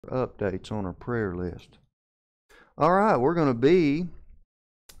Updates on our prayer list. All right, we're going to be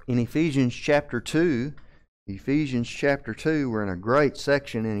in Ephesians chapter 2. Ephesians chapter 2, we're in a great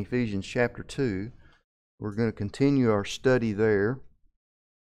section in Ephesians chapter 2. We're going to continue our study there.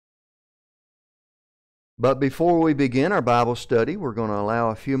 But before we begin our Bible study, we're going to allow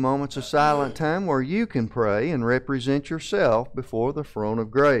a few moments of silent time where you can pray and represent yourself before the throne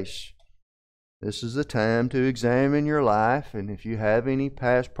of grace. This is the time to examine your life, and if you have any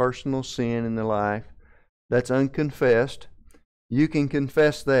past personal sin in the life that's unconfessed, you can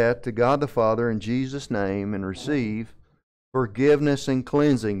confess that to God the Father in Jesus' name and receive forgiveness and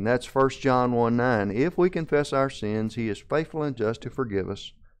cleansing. That's 1 John 1:9. If we confess our sins, He is faithful and just to forgive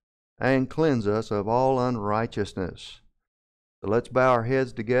us and cleanse us of all unrighteousness. So let's bow our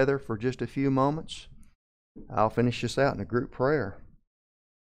heads together for just a few moments. I'll finish this out in a group prayer.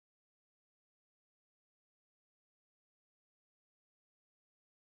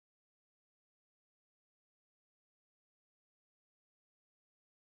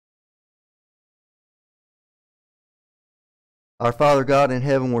 Our Father God in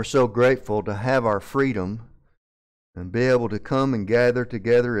heaven, we're so grateful to have our freedom and be able to come and gather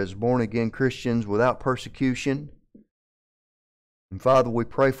together as born-again Christians without persecution. And Father, we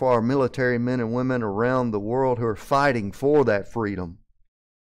pray for our military men and women around the world who are fighting for that freedom.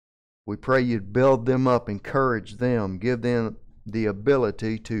 We pray You'd build them up, encourage them, give them the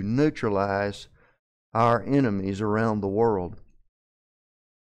ability to neutralize our enemies around the world.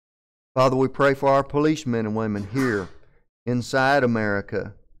 Father, we pray for our policemen and women here inside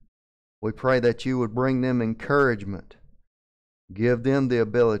America. We pray that You would bring them encouragement. Give them the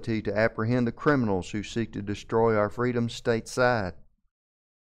ability to apprehend the criminals who seek to destroy our freedom stateside.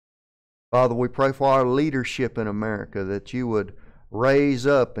 Father, we pray for our leadership in America, that You would raise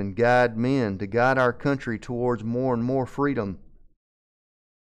up and guide men to guide our country towards more and more freedom.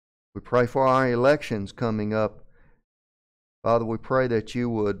 We pray for our elections coming up. Father, we pray that You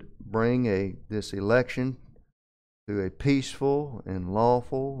would bring this election to a peaceful and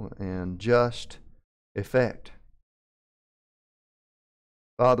lawful and just effect.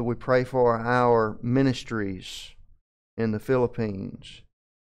 Father, we pray for our ministries in the Philippines,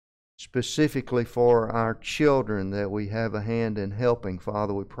 specifically for our children that we have a hand in helping.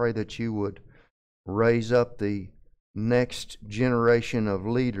 Father, we pray that You would raise up the next generation of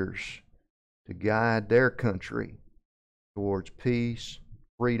leaders to guide their country towards peace,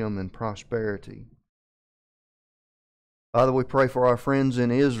 freedom, and prosperity. Father, we pray for our friends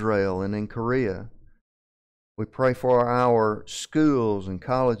in Israel and in Korea. We pray for our schools and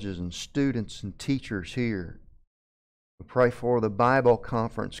colleges and students and teachers here. We pray for the Bible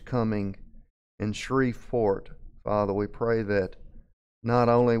conference coming in Shreveport. Father, we pray that not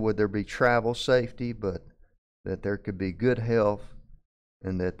only would there be travel safety, but that there could be good health,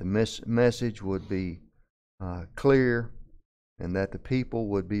 and that the message would be clear, and that the people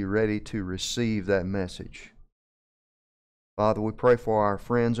would be ready to receive that message. Father, we pray for our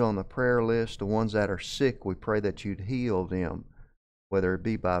friends on the prayer list, the ones that are sick. We pray that You'd heal them, whether it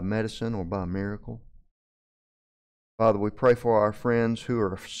be by medicine or by miracle. Father, we pray for our friends who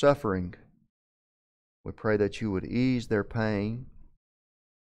are suffering. We pray that You would ease their pain.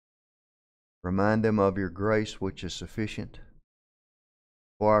 Remind them of Your grace, which is sufficient.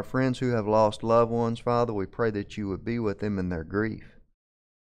 For our friends who have lost loved ones, Father, we pray that You would be with them in their grief.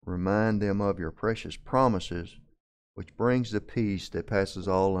 Remind them of Your precious promises, which brings the peace that passes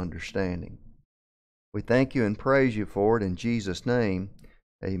all understanding. We thank You and praise You for it in Jesus' name.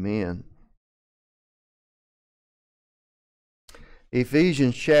 Amen.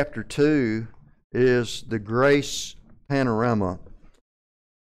 Ephesians chapter 2 is the grace panorama.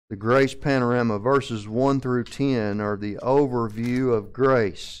 The grace panorama, verses 1 through 10, are the overview of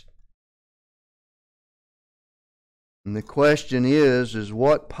grace. And the question is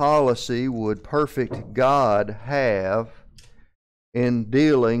what policy would perfect God have in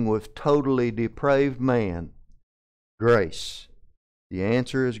dealing with totally depraved man? Grace. The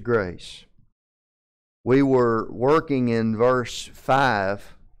answer is grace. We were working in verse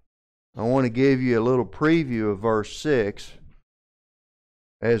 5. I want to give you a little preview of verse 6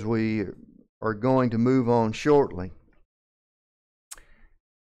 as we are going to move on shortly.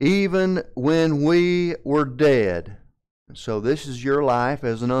 Even when we were dead. So this is your life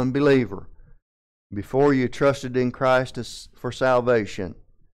as an unbeliever. Before you trusted in Christ for salvation,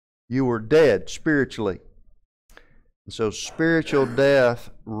 you were dead spiritually. And so spiritual death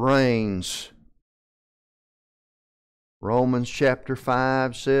reigns. Romans chapter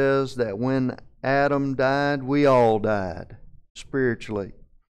 5 says that when Adam died, we all died spiritually.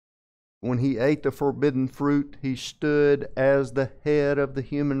 when he ate the forbidden fruit, he stood as the head of the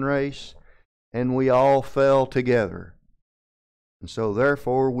human race, and we all fell together. And so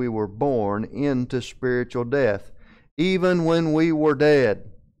therefore we were born into spiritual death, even when we were dead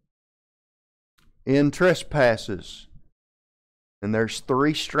in trespasses. And there's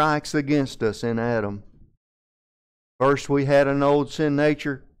 3 strikes against us in Adam. First, we had an old sin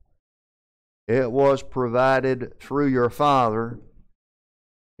nature. It was provided through your father.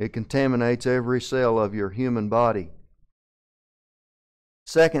 It contaminates every cell of your human body.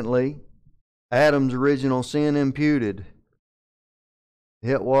 Secondly, Adam's original sin imputed.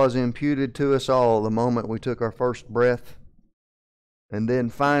 It was imputed to us all the moment we took our first breath. And then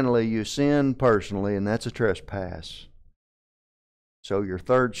finally, you sinned personally, and that's a trespass. So your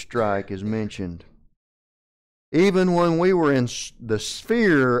 3rd strike is mentioned. Even when we were in the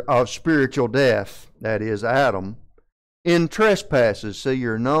sphere of spiritual death, that is Adam, in trespasses, so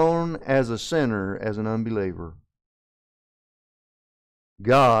you're known as a sinner, as an unbeliever,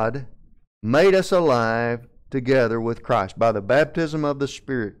 God made us alive together with Christ by the baptism of the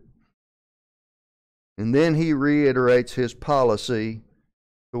Spirit. And then he reiterates his policy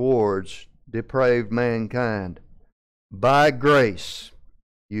towards depraved mankind. By grace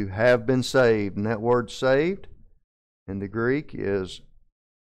you have been saved. And that word saved in the Greek is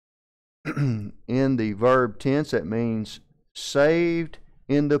in the verb tense. That means saved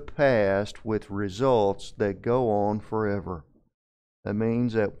in the past with results that go on forever. That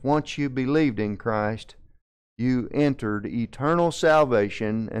means that once you believed in Christ, you entered eternal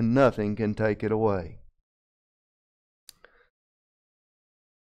salvation and nothing can take it away.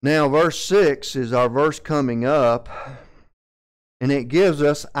 Now, verse 6 is our verse coming up, and it gives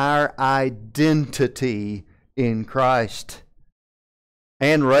us our identity in Christ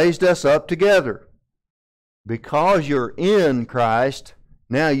and raised us up together. Because you're in Christ,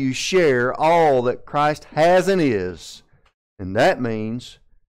 now you share all that Christ has and is. And that means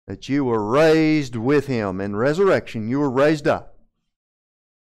that you were raised with Him. In resurrection, you were raised up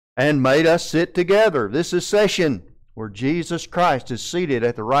and made us sit together. This is session where Jesus Christ is seated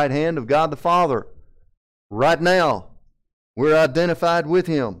at the right hand of God the Father. Right now, we're identified with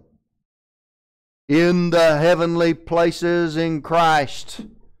Him in the heavenly places in Christ.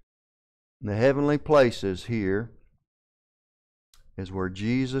 The heavenly places here is where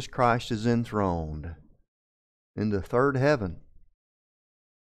Jesus Christ is enthroned, in the 3rd heaven.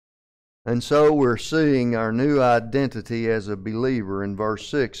 And so we're seeing our new identity as a believer in verse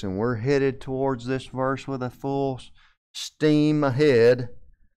 6, and we're headed towards this verse with a full steam ahead.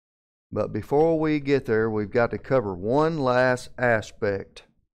 But before we get there, we've got to cover one last aspect.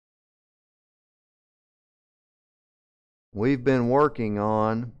 We've been working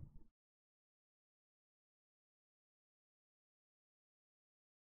on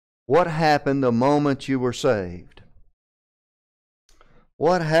what happened the moment you were saved.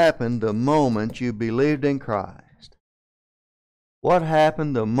 What happened the moment you believed in Christ? What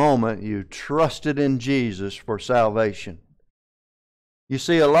happened the moment you trusted in Jesus for salvation? You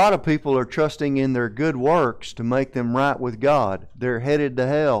see, a lot of people are trusting in their good works to make them right with God. They're headed to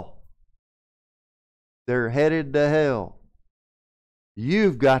hell. They're headed to hell.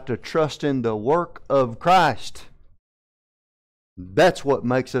 You've got to trust in the work of Christ. That's what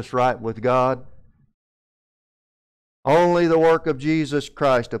makes us right with God. Only the work of Jesus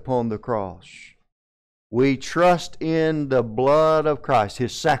Christ upon the cross. We trust in the blood of Christ,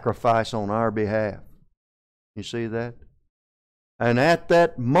 His sacrifice on our behalf. You see that? And at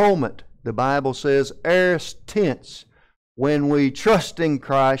that moment, the Bible says, aorist tense, when we trust in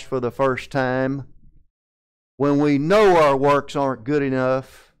Christ for the first time, when we know our works aren't good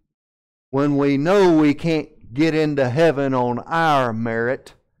enough, when we know we can't get into heaven on our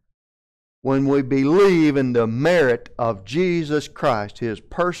merit, when we believe in the merit of Jesus Christ, His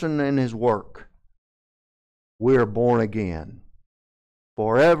person and His work, we are born again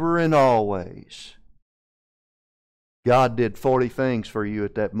forever and always. God did 40 things for you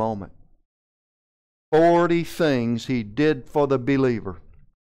at that moment. 40 things He did for the believer.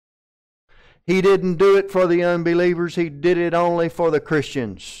 He didn't do it for the unbelievers. He did it only for the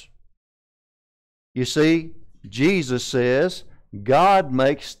Christians. You see, Jesus says, God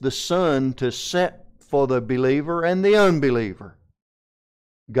makes the sun to set for the believer and the unbeliever.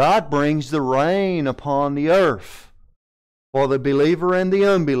 God brings the rain upon the earth for the believer and the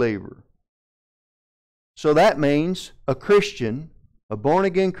unbeliever. So that means a Christian, a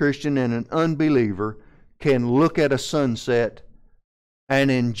born-again Christian and an unbeliever can look at a sunset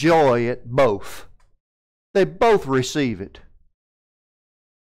and enjoy it both. They both receive it.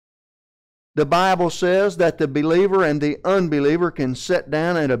 the Bible says that the believer and the unbeliever can sit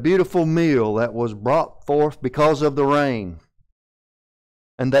down at a beautiful meal that was brought forth because of the rain.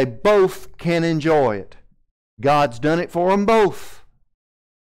 And they both can enjoy it. God's done it for them both.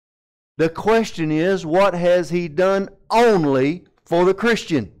 The question is, what has He done only for the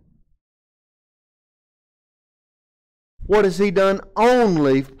Christian? What has He done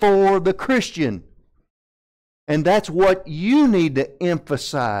only for the Christian? And that's what you need to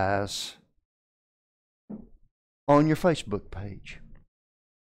emphasize on your Facebook page.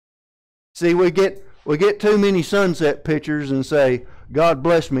 See, we get too many sunset pictures and say, God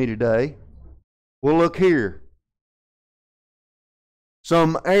bless me today. Well, look here.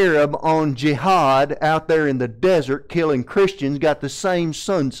 Some Arab on jihad out there in the desert killing Christians got the same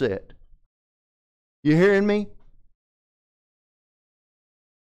sunset. You hearing me?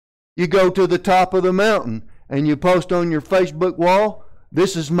 You go to the top of the mountain and you post on your Facebook wall,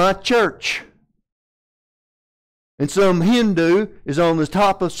 this is my church. And some Hindu is on the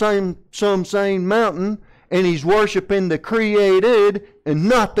top of some same mountain and he's worshiping the created and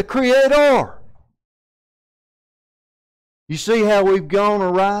not the creator. You see how we've gone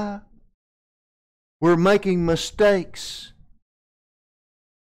awry? We're making mistakes.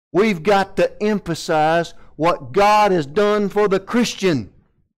 We've got to emphasize what God has done for the Christian,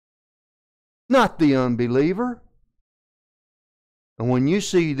 not the unbeliever. And when you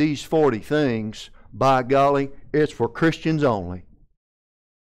see these 40 things, by golly, it's for Christians only.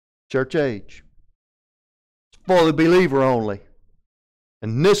 Church age. It's for the believer only.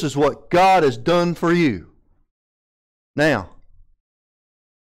 And this is what God has done for you. Now,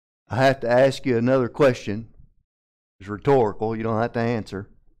 I have to ask you another question. It's rhetorical. You don't have to answer.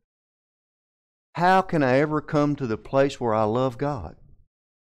 How can I ever come to the place where I love God?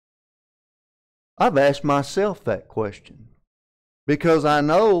 I've asked myself that question. Because I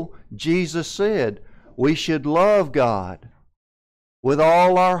know Jesus said we should love God with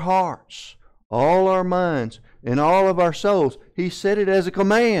all our hearts, all our minds, and all of our souls. He said it as a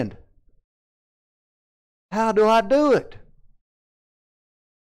command. How do I do it?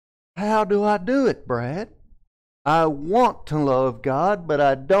 How do I do it, Brad? I want to love God, but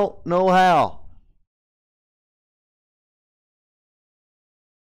I don't know how.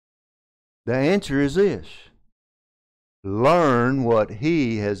 The answer is this. Learn what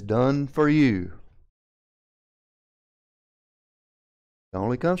He has done for you. It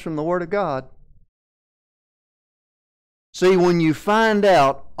only comes from the Word of God. See, when you find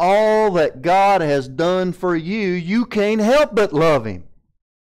out all that God has done for you, you can't help but love Him.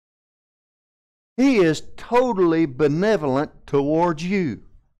 He is totally benevolent towards you.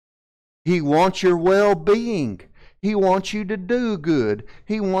 He wants your well-being. He wants you to do good.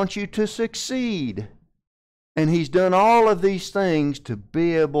 He wants you to succeed. And He's done all of these things to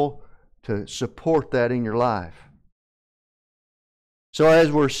be able to support that in your life. So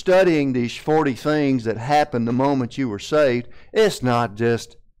as we're studying these 40 things that happened the moment you were saved, it's not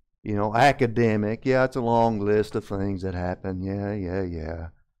just, academic. Yeah, it's a long list of things that happened. Yeah.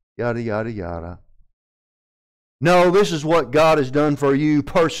 Yada, yada, yada. No, this is what God has done for you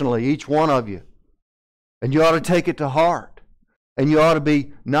personally, each one of you. And you ought to take it to heart. And you ought to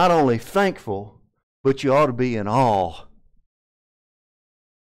be not only thankful, but you ought to be in awe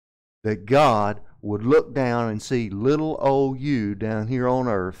that God would look down and see little old you down here on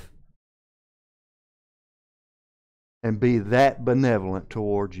earth and be that benevolent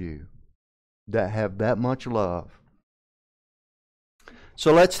towards you, that have that much love.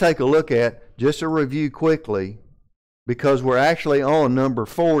 So let's take a look at, just a review quickly, because we're actually on number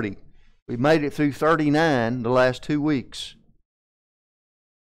 40. We made it through 39 the last 2 weeks.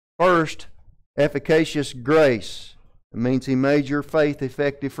 First, efficacious grace. It means He made your faith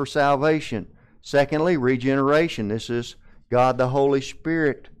effective for salvation. Secondly, regeneration. This is God the Holy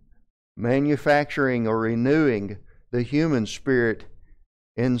Spirit manufacturing or renewing the human spirit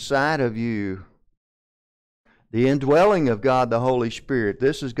inside of you. The indwelling of God the Holy Spirit.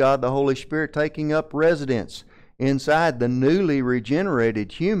 This is God the Holy Spirit taking up residence inside the newly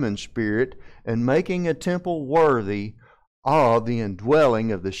regenerated human spirit and making a temple worthy of the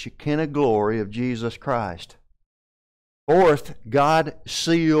indwelling of the Shekinah glory of Jesus Christ. Fourth, God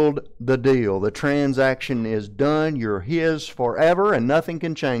sealed the deal. The transaction is done. You're His forever and nothing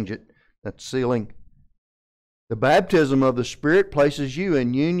can change it. That's sealing. The baptism of the Spirit places you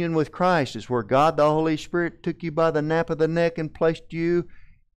in union with Christ. It's where God the Holy Spirit took you by the nape of the neck and placed you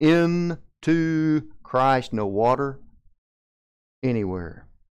into Christ. No water anywhere.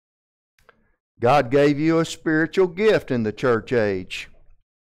 God gave you a spiritual gift in the church age.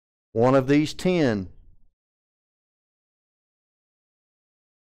 One of these 10.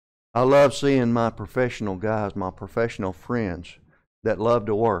 I love seeing my professional guys, my professional friends that love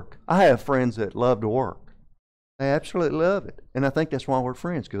to work. I have friends that love to work. They absolutely love it. And I think that's why we're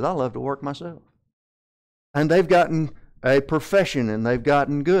friends, because I love to work myself. And they've gotten a profession and they've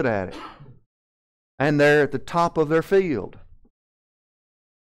gotten good at it. And they're at the top of their field.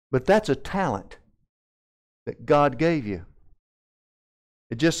 But that's a talent that God gave you.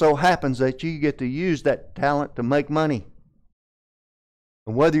 It just so happens that you get to use that talent to make money.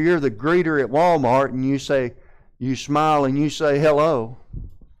 And whether you're the greeter at Walmart and you smile and you say hello,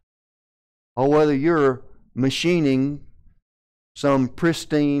 or whether you're machining some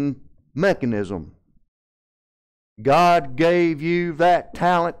pristine mechanism, God gave you that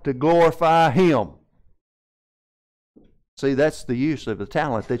talent to glorify Him. See, that's the use of the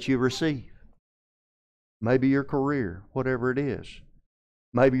talent that you receive. Maybe your career, whatever it is.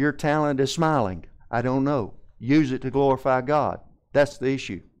 Maybe your talent is smiling. I don't know. Use it to glorify God. That's the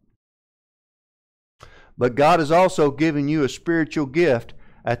issue. But God has also given you a spiritual gift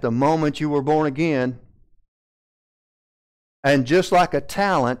at the moment you were born again. And just like a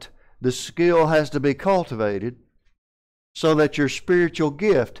talent, the skill has to be cultivated, so that your spiritual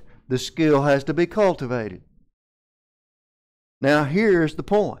gift, the skill has to be cultivated. Now here's the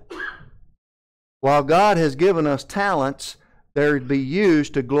point. While God has given us talents, they're to be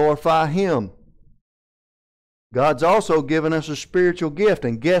used to glorify Him. God's also given us a spiritual gift,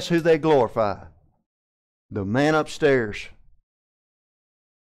 and guess who they glorify? The man upstairs.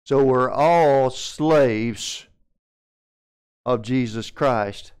 So we're all slaves of Jesus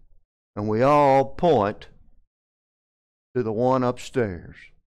Christ, and we all point to the one upstairs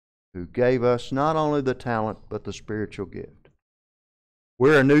who gave us not only the talent but the spiritual gift.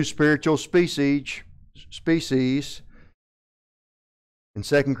 We're a new spiritual species. In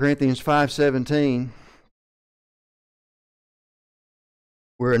 2 Corinthians 5:17,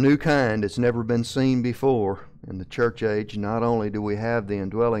 we're a new kind that's never been seen before in the church age. Not only do we have the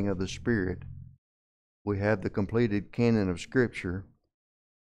indwelling of the Spirit, we have the completed canon of Scripture,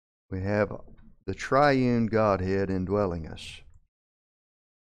 we have the triune Godhead indwelling us.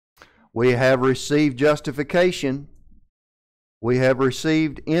 We have received justification. We have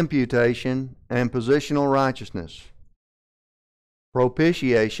received imputation and positional righteousness.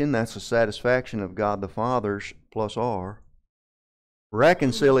 Propitiation, that's the satisfaction of God the Father's plus R.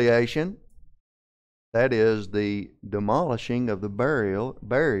 Reconciliation, that is the demolishing of the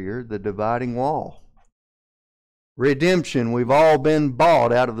barrier, the dividing wall. Redemption, we've all been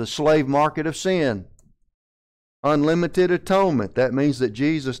bought out of the slave market of sin. Unlimited atonement, that means that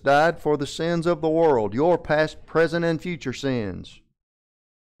Jesus died for the sins of the world, your past, present, and future sins.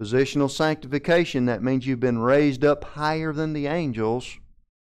 Positional sanctification, that means you've been raised up higher than the angels.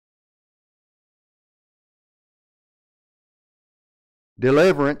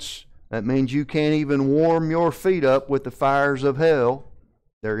 Deliverance, that means you can't even warm your feet up with the fires of hell.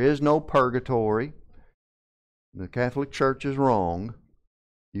 There is no purgatory. The Catholic Church is wrong.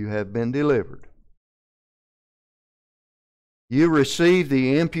 You have been delivered. You receive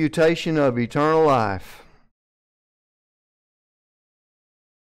the imputation of eternal life.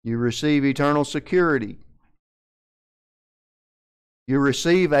 You receive eternal security. You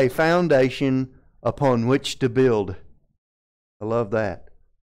receive a foundation upon which to build. I love that.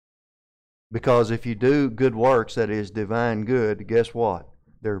 Because if you do good works, that is divine good, guess what?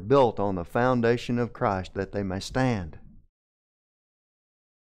 They're built on the foundation of Christ that they may stand.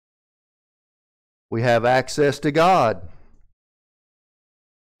 We have access to God.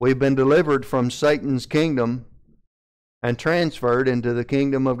 We've been delivered from Satan's kingdom and transferred into the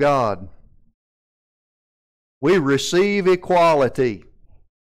kingdom of God. We receive equality.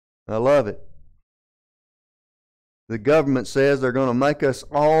 I love it. The government says they're going to make us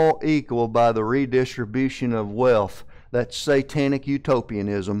all equal by the redistribution of wealth. That's satanic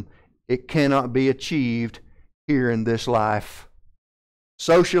utopianism. It cannot be achieved here in this life.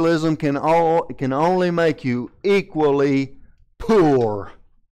 Socialism can only make you equally poor,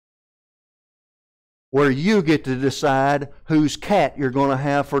 where you get to decide whose cat you're going to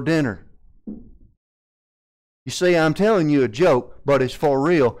have for dinner. You see, I'm telling you a joke, but it's for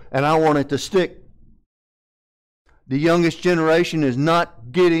real, and I want it to stick. The youngest generation is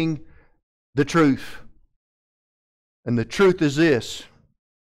not getting the truth. And the truth is this: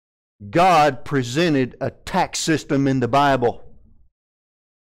 God presented a tax system in the Bible.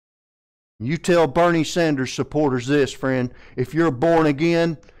 You tell Bernie Sanders supporters this, friend: if you're born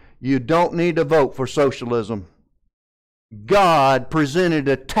again, you don't need to vote for socialism. God presented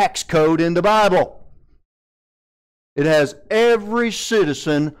a tax code in the Bible. It has every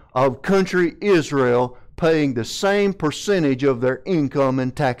citizen of country Israel paying the same percentage of their income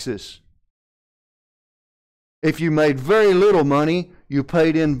in taxes. If you made very little money, you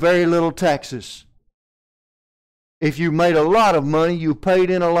paid in very little taxes. If you made a lot of money, you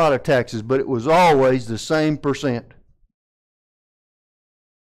paid in a lot of taxes, but it was always the same percent.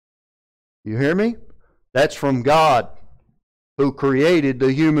 You hear me? That's from God, who created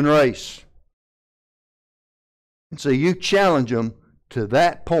the human race. And so you challenge them to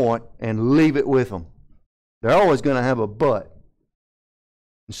that point and leave it with them. They're always going to have a but.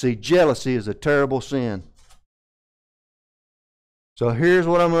 You see, jealousy is a terrible sin. So here's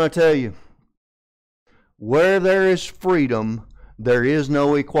what I'm going to tell you. Where there is freedom, there is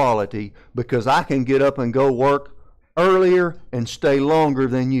no equality, because I can get up and go work earlier and stay longer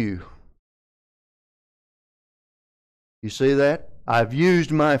than you. You see that? I've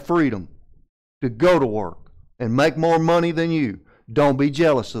used my freedom to go to work and make more money than you. Don't be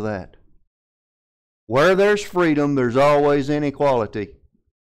jealous of that. Where there's freedom, there's always inequality.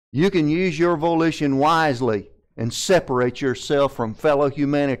 You can use your volition wisely and separate yourself from fellow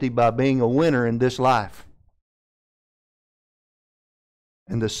humanity by being a winner in this life.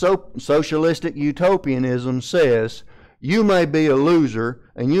 And the socialistic utopianism says, you may be a loser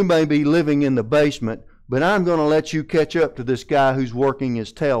and you may be living in the basement, but I'm going to let you catch up to this guy who's working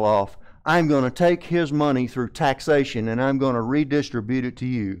his tail off. I'm going to take his money through taxation and I'm going to redistribute it to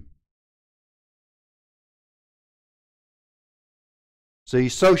you. See,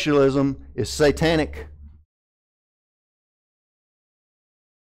 socialism is satanic.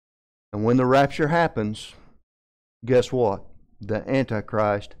 And when the rapture happens, guess what? The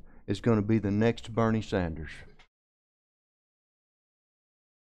Antichrist is going to be the next Bernie Sanders.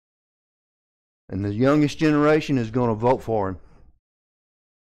 And the youngest generation is going to vote for him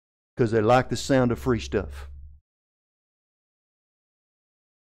because they like the sound of free stuff.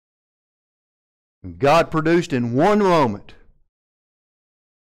 God produced in one moment,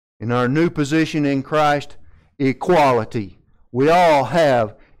 in our new position in Christ, equality. We all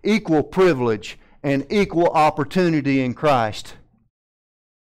have equal privilege and equal opportunity in Christ.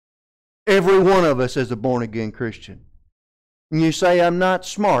 Every one of us is a born-again Christian. And you say, I'm not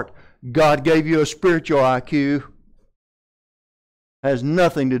smart. God gave you a spiritual IQ. Has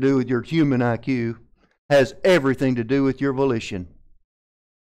nothing to do with your human IQ. Has everything to do with your volition.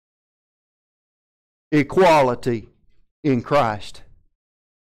 Equality in Christ.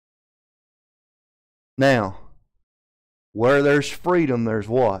 Now, where there's freedom, there's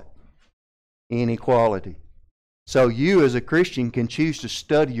what? Inequality. So you as a Christian can choose to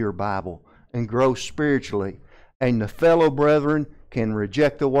study your Bible and grow spiritually, and the fellow brethren can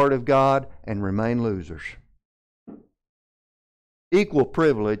reject the Word of God and remain losers. Equal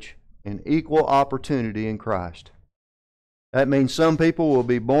privilege and equal opportunity in Christ. That means some people will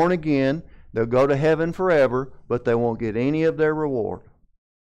be born again, they'll go to heaven forever, but they won't get any of their reward.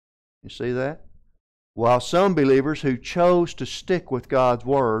 You see that? While some believers who chose to stick with God's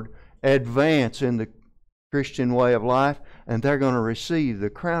Word advance in the Christian way of life, and they're going to receive the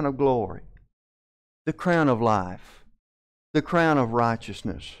crown of glory, the crown of life, the crown of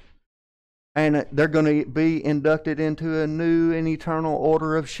righteousness. And they're going to be inducted into a new and eternal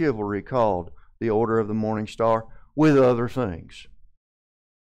order of chivalry called the Order of the Morning Star, with other things.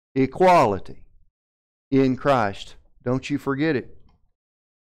 Equality in Christ. Don't you forget it.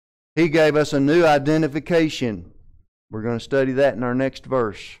 He gave us a new identification. We're going to study that in our next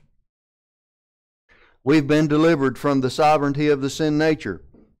verse. We've been delivered from the sovereignty of the sin nature.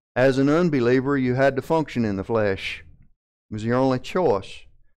 As an unbeliever, you had to function in the flesh. It was your only choice.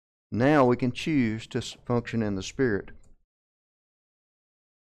 Now we can choose to function in the Spirit.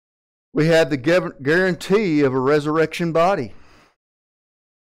 We have the guarantee of a resurrection body.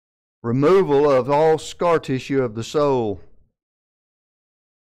 Removal of all scar tissue of the soul.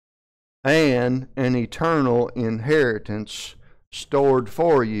 And an eternal inheritance stored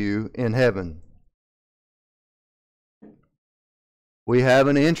for you in heaven. We have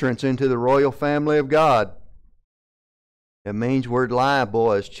an entrance into the royal family of God. It means we're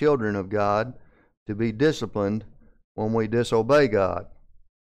liable as children of God to be disciplined when we disobey God.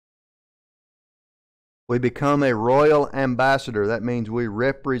 We become a royal ambassador. That means we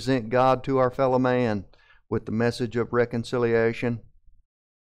represent God to our fellow man with the message of reconciliation.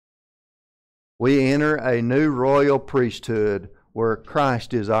 We enter a new royal priesthood where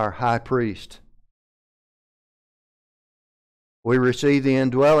Christ is our high priest. We receive the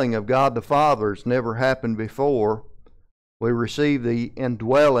indwelling of God the Father. It's never happened before. We receive the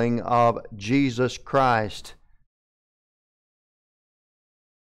indwelling of Jesus Christ.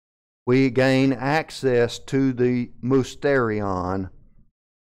 We gain access to the mysterion.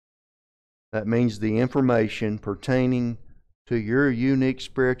 That means the information pertaining to your unique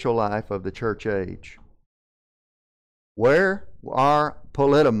spiritual life of the church age. Where our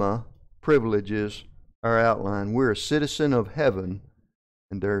politima privileges are outlined. We're a citizen of heaven,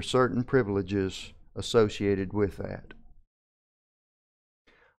 and there are certain privileges associated with that.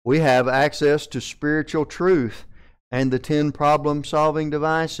 We have access to spiritual truth and the 10 problem-solving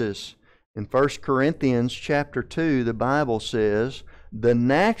devices. In 1 Corinthians chapter 2, the Bible says, "The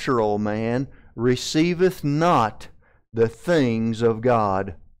natural man receiveth not the things of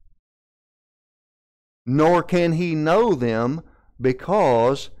God, nor can he know them,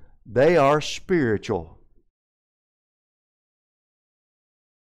 because they are spiritual."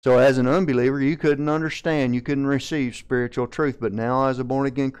 So as an unbeliever, you couldn't understand, you couldn't receive spiritual truth, but now as a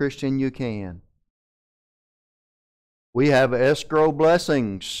born-again Christian, you can. We have escrow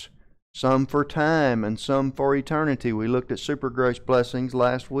blessings, some for time and some for eternity. We looked at super grace blessings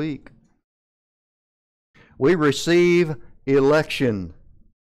last week. We receive election,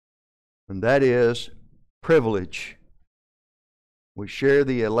 and that is privilege. We share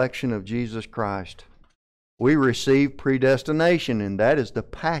the election of Jesus Christ. We receive predestination, and that is the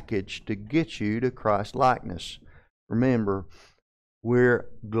package to get you to Christ likeness. Remember, we're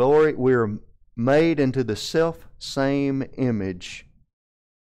made into the self-same image.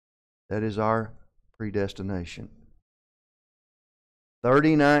 That is our predestination.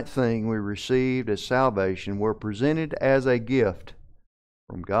 39th thing we received as salvation, we're presented as a gift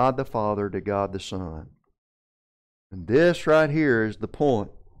from God the Father to God the Son. And this right here is the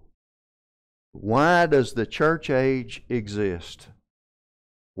point. Why does the church age exist?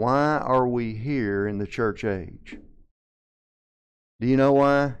 Why are we here in the church age? Do you know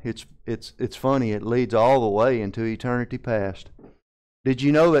why? It's funny. It leads all the way into eternity past. Did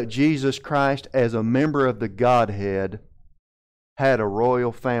you know that Jesus Christ, as a member of the Godhead, had a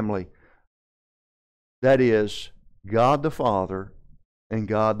royal family? That is, God the Father and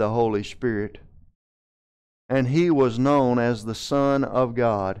God the Holy Spirit. And He was known as the Son of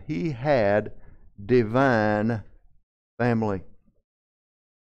God. He had divine family.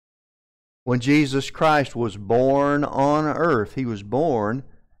 When Jesus Christ was born on earth, He was born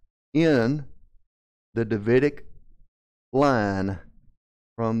in the Davidic line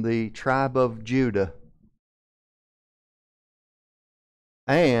from the tribe of Judah.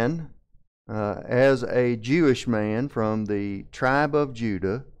 And as a Jewish man from the tribe of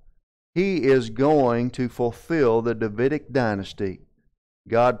Judah, He is going to fulfill the Davidic dynasty.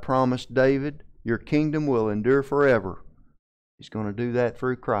 God promised David, "Your kingdom will endure forever." He's going to do that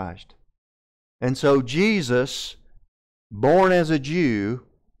through Christ. And so Jesus, born as a Jew,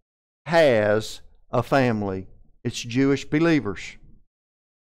 has a family. It's Jewish believers.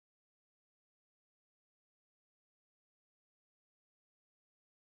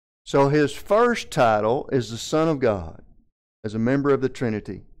 So His first title is the Son of God, as a member of the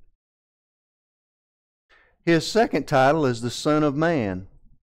Trinity. His second title is the Son of Man,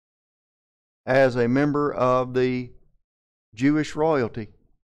 as a member of the Jewish royalty.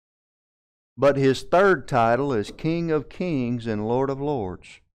 But His third title is King of Kings and Lord of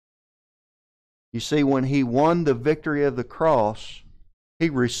Lords. You see, when He won the victory of the cross, He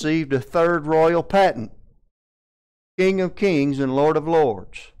received a third royal patent, King of Kings and Lord of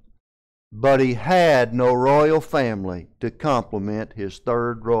Lords. But He had no royal family to complement His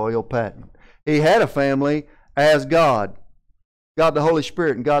third royal patent. He had a family as God, God the Holy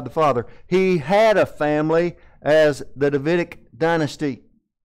Spirit and God the Father. He had a family as the Davidic dynasty,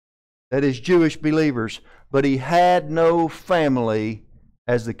 that is Jewish believers. But He had no family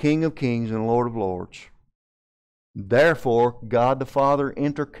as the King of Kings and Lord of Lords. Therefore, God the Father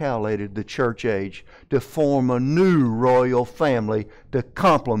intercalated the church age to form a new royal family to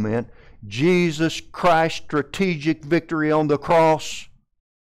complement Jesus Christ's strategic victory on the cross.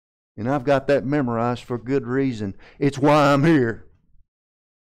 And I've got that memorized for good reason. It's why I'm here.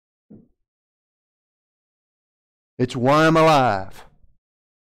 It's why I'm alive.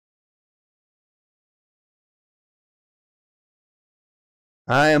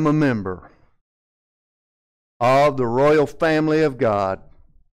 I am a member of the royal family of God.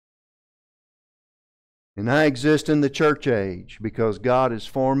 And I exist in the church age because God is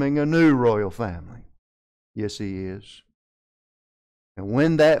forming a new royal family. Yes, He is. And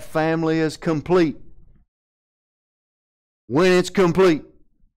when that family is complete, when it's complete,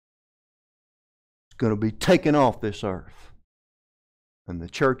 it's going to be taken off this earth. And the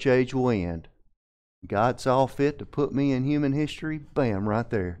church age will end. God saw fit to put me in human history, bam, right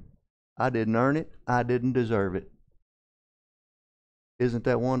there. I didn't earn it. I didn't deserve it. Isn't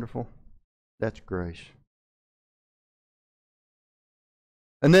that wonderful? That's grace.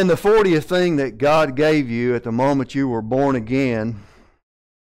 And then the 40th thing that God gave you at the moment you were born again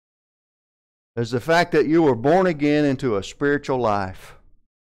is the fact that you were born again into a spiritual life,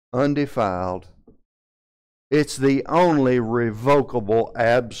 undefiled. It's the only revocable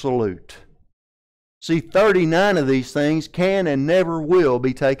absolute. See, 39 of these things can and never will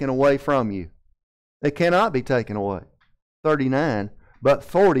be taken away from you. They cannot be taken away. 39, but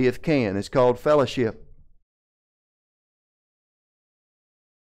 40th can. It's called fellowship.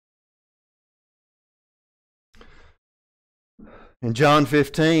 In John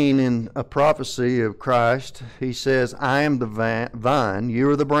 15, in a prophecy of Christ, he says, I am the vine, you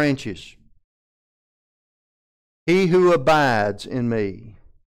are the branches. He who abides in me,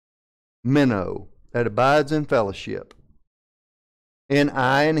 meno, that abides in fellowship, and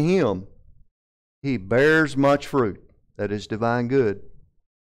I in him, he bears much fruit, that is divine good.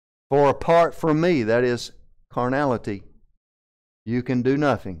 For apart from me, that is carnality, you can do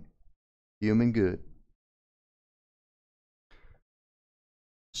nothing, human good.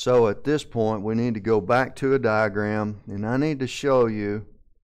 So at this point, we need to go back to a diagram, and I need to show you.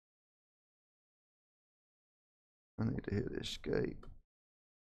 I need to hit escape.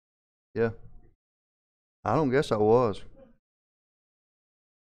 Yeah. I don't guess I was.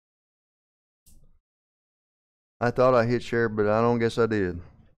 I thought I hit share, but I don't guess I did.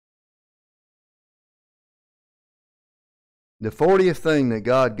 The 40th thing that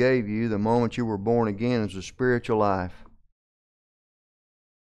God gave you the moment you were born again is a spiritual life.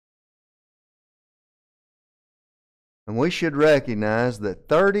 And we should recognize that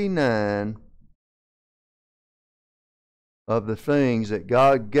 39 of the things that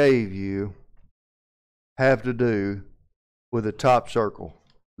God gave you have to do with the top circle.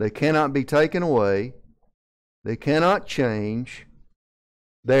 They cannot be taken away. They cannot change.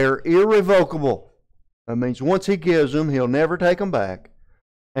 They're irrevocable. That means once He gives them, He'll never take them back.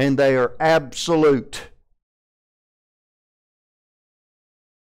 And they are absolute.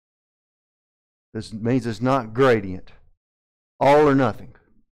 This means it's not gradient. All or nothing.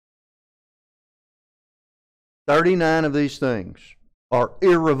 39 of these things are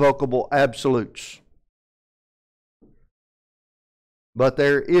irrevocable absolutes. But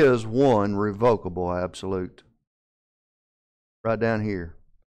there is one revocable absolute. Right down here.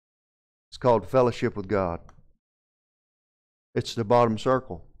 It's called fellowship with God. It's the bottom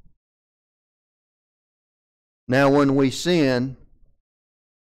circle. Now when we sin,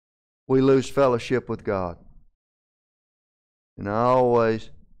 we lose fellowship with God. And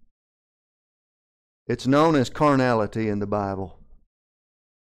it's known as carnality in the Bible.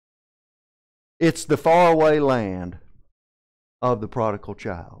 It's the faraway land of the prodigal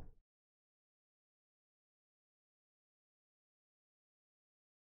child.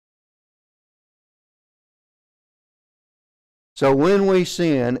 So when we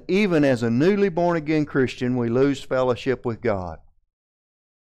sin, even as a newly born again Christian, we lose fellowship with God.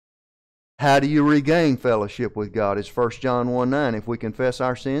 How do you regain fellowship with God? It's 1 John 1:9. If we confess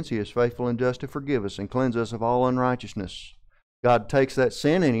our sins, He is faithful and just to forgive us and cleanse us of all unrighteousness. God takes that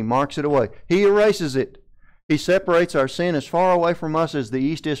sin and He marks it away. He erases it. He separates our sin as far away from us as the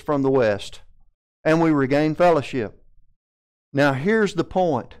east is from the west. And we regain fellowship. Now here's the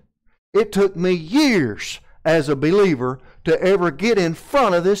point. It took me years as a believer to ever get in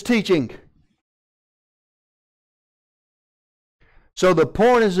front of this teaching. So the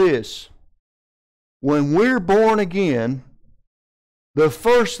point is this. When we're born again, the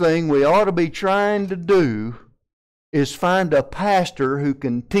first thing we ought to be trying to do is find a pastor who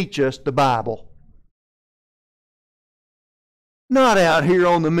can teach us the Bible. Not out here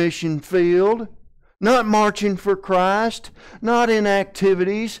on the mission field, not marching for Christ, not in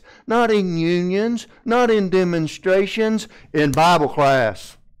activities, not in unions, not in demonstrations, in Bible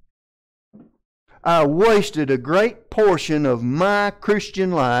class. I wasted a great portion of my Christian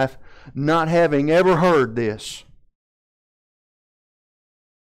life not having ever heard this.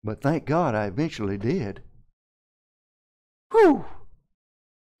 But thank God I eventually did. Whew!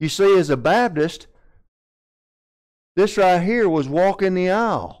 You see, as a Baptist, this right here was walking the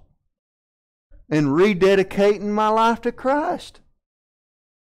aisle and rededicating my life to Christ.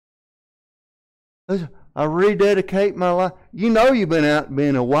 I rededicate my life. You know you've been out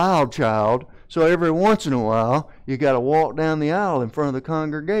being a wild child, so every once in a while you got to walk down the aisle in front of the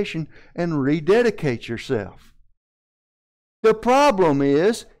congregation and rededicate yourself. The problem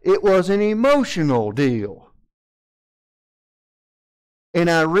is it was an emotional deal. And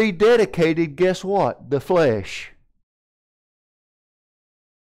I rededicated, guess what? The flesh.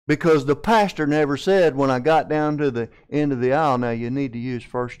 Because the pastor never said when I got down to the end of the aisle, now you need to use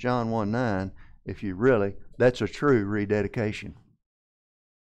 1 John 1:9 if you really, that's a true rededication.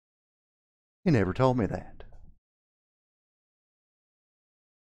 He never told me that.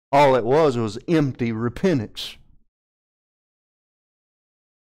 All it was empty repentance.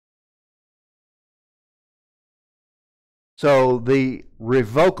 So the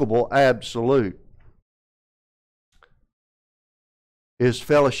revocable absolute is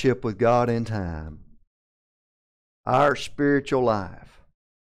fellowship with God in time, our spiritual life.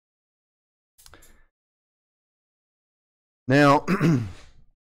 Now,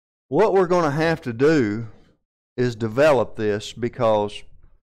 what we're going to have to do is develop this, because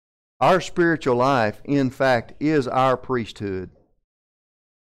our spiritual life, in fact, is our priesthood.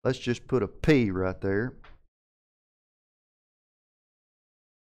 Let's just put a P right there.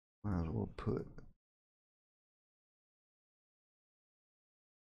 Might as well put.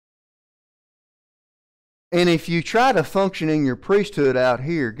 And if you try to function in your priesthood out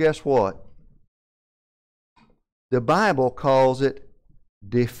here, guess what? The Bible calls it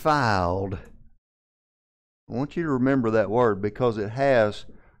defiled. I want you to remember that word, because it has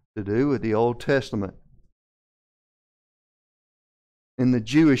to do with the Old Testament. In the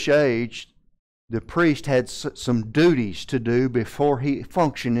Jewish age, the priest had some duties to do before he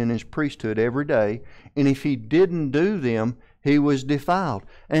functioned in his priesthood every day. And if he didn't do them, he was defiled.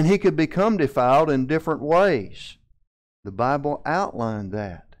 And he could become defiled in different ways. The Bible outlined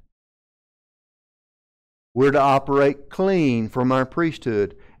that. We're to operate clean from our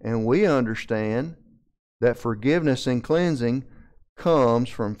priesthood. And we understand that forgiveness and cleansing comes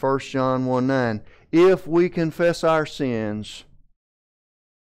from 1 John 1:9. If we confess our sins,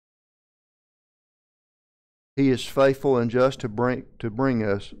 He is faithful and just to bring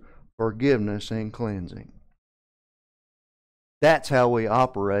us forgiveness and cleansing. That's how we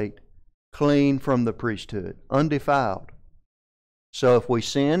operate, clean from the priesthood, undefiled. So if we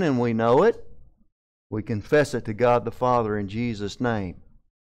sin and we know it, we confess it to God the Father in Jesus' name,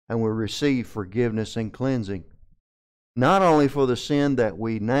 and we receive forgiveness and cleansing. Not only for the sin that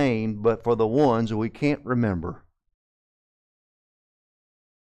we named, but for the ones we can't remember.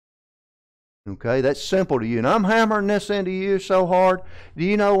 Okay, that's simple to you. And I'm hammering this into you so hard. Do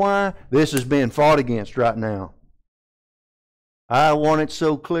you know why? This is being fought against right now. I want it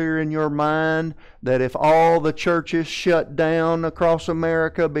so clear in your mind that if all the churches shut down across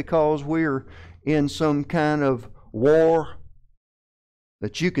America because we're in some kind of war,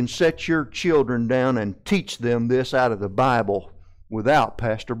 that you can set your children down and teach them this out of the Bible without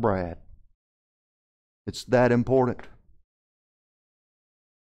Pastor Brad. It's that important.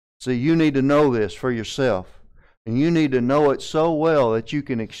 See, you need to know this for yourself. And you need to know it so well that you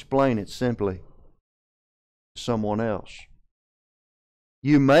can explain it simply to someone else.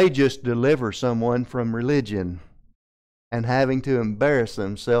 You may just deliver someone from religion and having to embarrass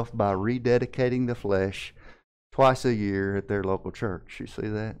themselves by rededicating the flesh twice a year at their local church. You see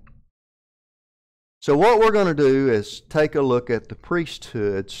that? So what we're going to do is take a look at the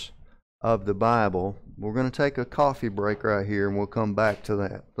priesthoods of the Bible. We're going to take a coffee break right here, and we'll come back to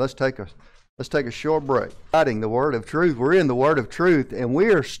that. Let's take a short break. Studying the Word of Truth. We're in the Word of Truth, and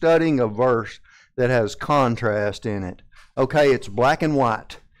we are studying a verse that has contrast in it. Okay, it's black and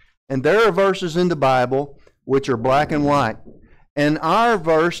white. And there are verses in the Bible which are black and white. And our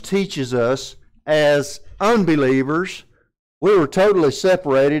verse teaches us, as unbelievers, we were totally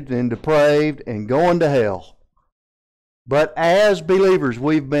separated and depraved and going to hell. But as believers,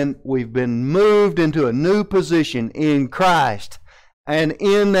 we've been moved into a new position in Christ. And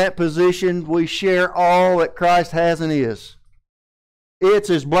in that position, we share all that Christ has and is. It's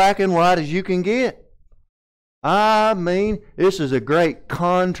as black and white as you can get. I mean, this is a great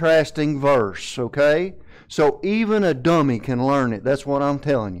contrasting verse, okay? So even a dummy can learn it. That's what I'm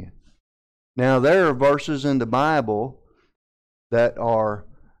telling you. Now, there are verses in the Bible that are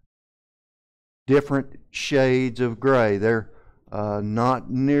different shades of gray. They're not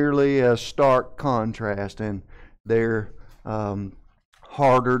nearly a stark contrast, and they're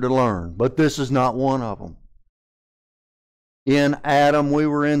harder to learn. But this is not one of them. In Adam we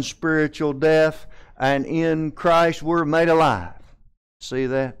were in spiritual death, and in Christ we're made alive. See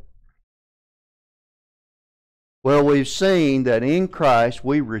that? Well, we've seen that in Christ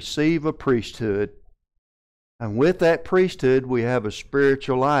we receive a priesthood, and with that priesthood we have a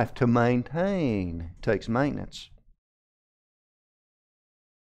spiritual life to maintain. It takes maintenance.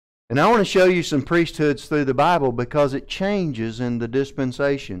 And I want to show you some priesthoods through the Bible because it changes in the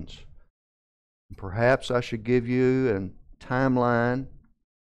dispensations. Perhaps I should give you a timeline,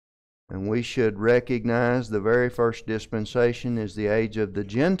 and we should recognize the very first dispensation is the age of the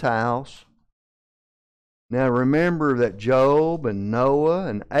Gentiles. Now remember that Job and Noah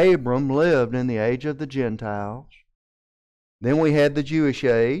and Abram lived in the age of the Gentiles. Then we had the Jewish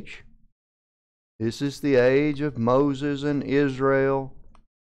age. This is the age of Moses and Israel,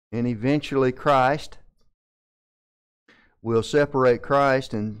 and eventually Christ. We'll separate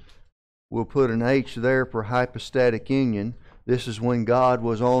Christ and we'll put an H there for hypostatic union. This is when God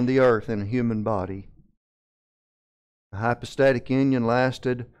was on the earth in a human body. The hypostatic union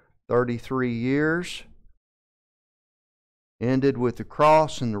lasted 33 years, ended with the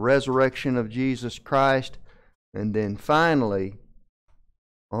cross and the resurrection of Jesus Christ, and then finally,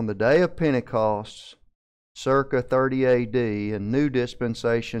 on the day of Pentecost, circa 30 AD, a new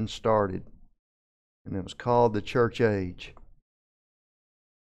dispensation started, and it was called the Church Age.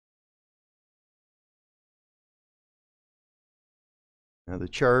 Now, the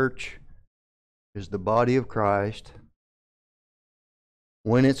church is the body of Christ.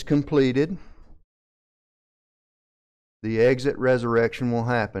 When it's completed, the exit resurrection will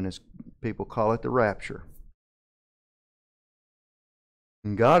happen, as people call it the rapture.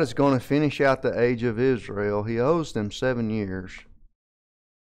 And God is going to finish out the age of Israel. He owes them 7 years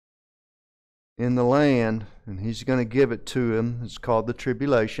in the land, and He's going to give it to them. It's called the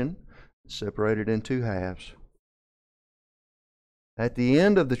tribulation. It's separated in two halves. At the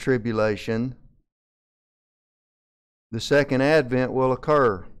end of the tribulation, the second advent will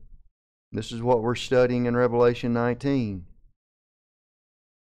occur. This is what we're studying in Revelation 19.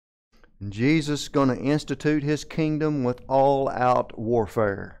 And Jesus is going to institute His kingdom with all-out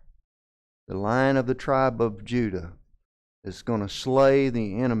warfare. The Lion of the tribe of Judah is going to slay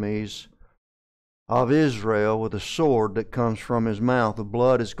the enemies of Israel with a sword that comes from His mouth. The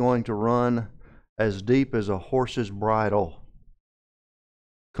blood is going to run as deep as a horse's bridle.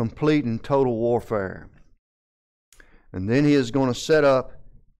 Complete and total warfare. And then He is going to set up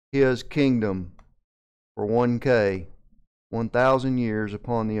His kingdom for 1,000 years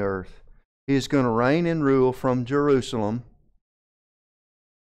upon the earth. He is going to reign and rule from Jerusalem.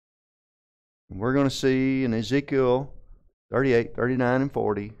 And we're going to see in Ezekiel 38, 39, and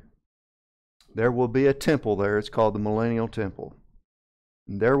 40, there will be a temple there. It's called the Millennial Temple.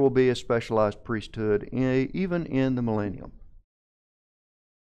 And there will be a specialized priesthood even in the millennium.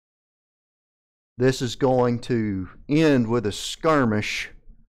 This is going to end with a skirmish,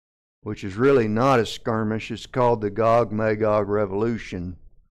 which is really not a skirmish. It's called the Gog-Magog Revolution.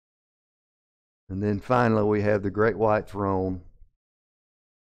 And then finally we have the Great White Throne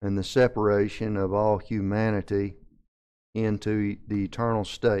and the separation of all humanity into the eternal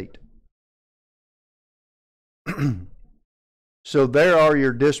state. So there are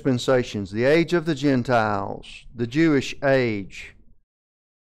your dispensations. The age of the Gentiles, the Jewish age,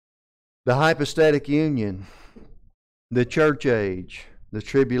 the hypostatic union, the church age, the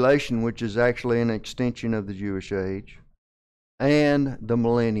tribulation, which is actually an extension of the Jewish age, and the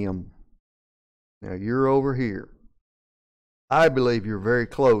millennium. Now you're over here. I believe you're very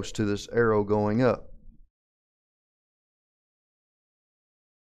close to this arrow going up.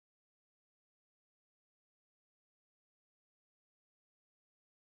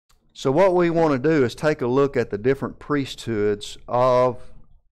 So what we want to do is take a look at the different priesthoods of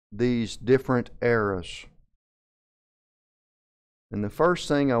these different eras. And the first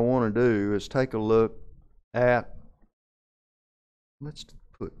thing I want to do is take a look at, let's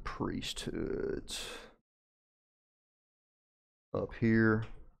put priesthoods up here.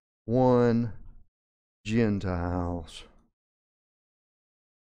 1, Gentiles.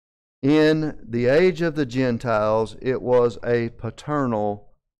 In the age of the Gentiles, it was a paternal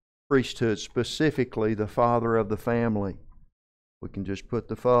priesthood, specifically the father of the family. We can just put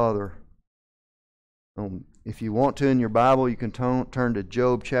the father. If you want to in your Bible, you can turn to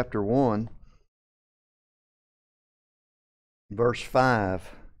Job chapter 1, verse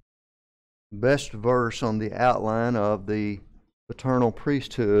 5. Best verse on the outline of the paternal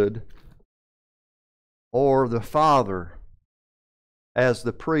priesthood, or the father as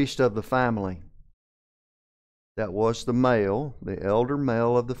the priest of the family. That was the male, the elder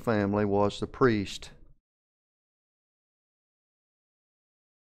male of the family was the priest.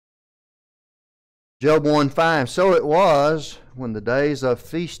 Job 1:5, so it was when the days of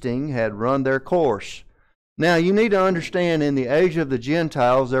feasting had run their course. Now you need to understand, in the age of the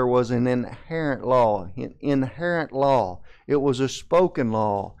Gentiles there was an inherent law. It was a spoken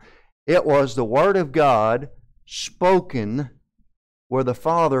law. It was the Word of God spoken, where the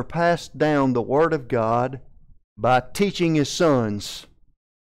Father passed down the Word of God by teaching His sons.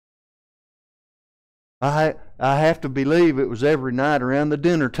 I have to believe it was every night around the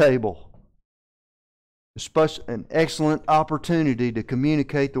dinner table. It's an excellent opportunity to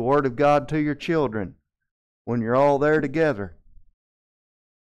communicate the Word of God to your children when you're all there together.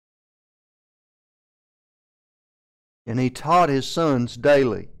 And He taught His sons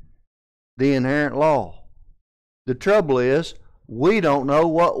daily. the inerrant law. The trouble is, we don't know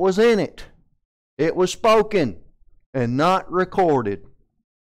what was in it. It was spoken and not recorded.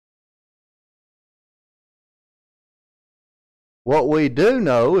 What we do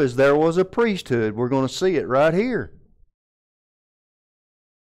know is there was a priesthood. We're going to see it right here.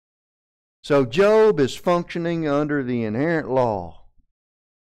 So Job is functioning under the inerrant law.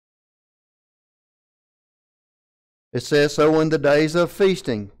 It says, so in the days of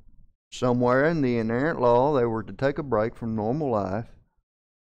feasting, somewhere in the inerrant law, they were to take a break from normal life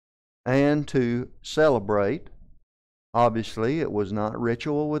and to celebrate. Obviously, it was not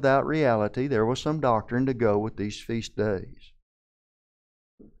ritual without reality. There was some doctrine to go with these feast days.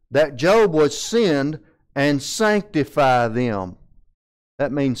 That Job would send and sanctify them.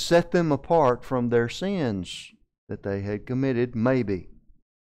 That means set them apart from their sins that they had committed, maybe.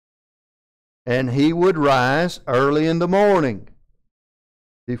 And he would rise early in the morning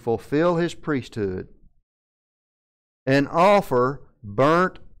to fulfill his priesthood and offer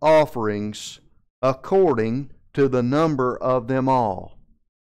burnt offerings according to the number of them all.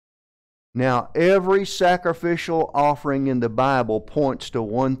 Now, every sacrificial offering in the Bible points to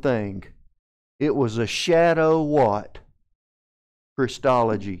one thing. It was a shadow what?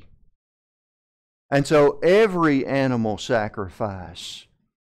 Christology. And so every animal sacrifice,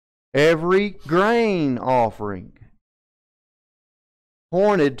 every grain offering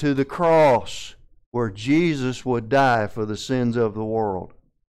pointed to the cross where Jesus would die for the sins of the world.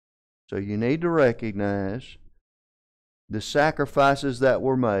 So you need to recognize the sacrifices that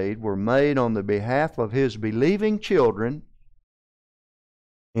were made on the behalf of His believing children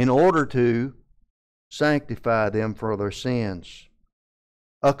in order to sanctify them for their sins,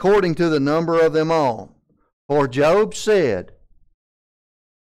 according to the number of them all. For Job said,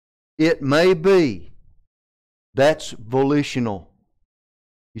 it may be. That's volitional.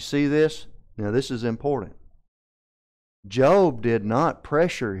 You see this? Now this is important. Job did not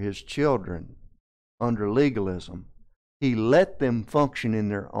pressure his children under legalism. He let them function in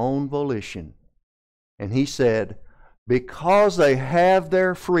their own volition. And he said, because they have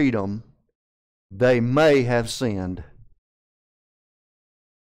their freedom, they may have sinned.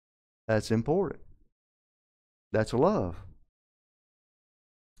 That's important. That's love.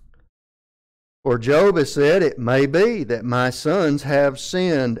 For Job has said, it may be that my sons have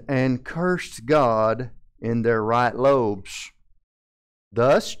sinned and cursed God in their right lobes.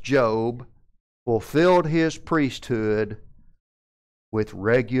 Thus Job fulfilled his priesthood with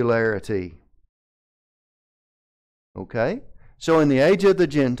regularity. Okay? So in the age of the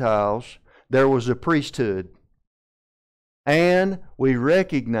Gentiles, there was a priesthood. And we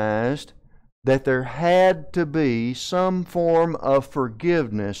recognized that there had to be some form of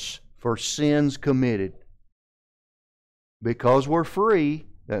forgiveness for sins committed. Because we're free,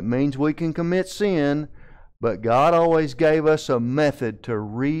 that means we can commit sin, but God always gave us a method to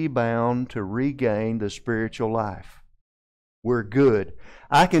rebound, to regain the spiritual life. We're good.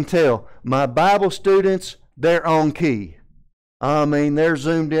 I can tell my Bible students, they're on key. I mean, they're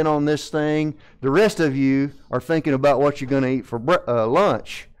zoomed in on this thing. The rest of you are thinking about what you're going to eat for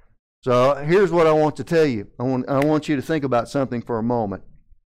lunch. So here's what I want to tell you. I want you to think about something for a moment.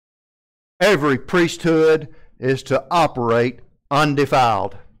 Every priesthood is to operate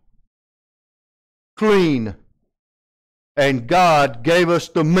undefiled, clean. And God gave us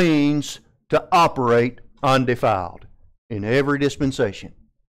the means to operate undefiled in every dispensation.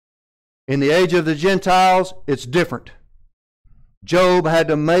 In the age of the Gentiles, it's different. Job had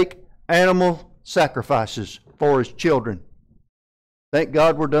to make animal sacrifices for his children. Thank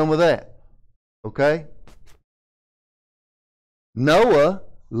God we're done with that. Okay? Noah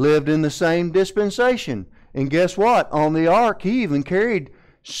lived in the same dispensation. And guess what? On the ark, he even carried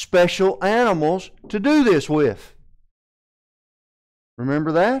special animals to do this with.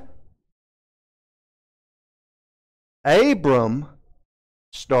 Remember that? Abram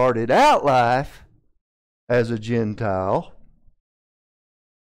started out life as a Gentile.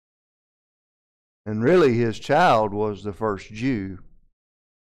 And really his child was the first Jew.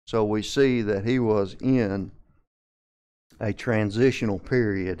 So we see that he was in a transitional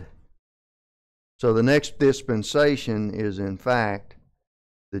period. So the next dispensation is in fact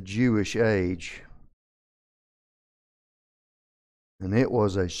the Jewish age. And it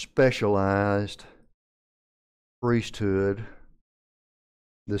was a specialized priesthood,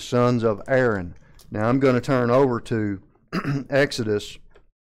 the sons of Aaron. Now I'm going to turn over to Exodus.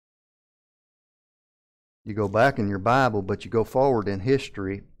 You go back in your Bible, but you go forward in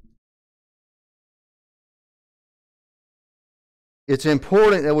history. It's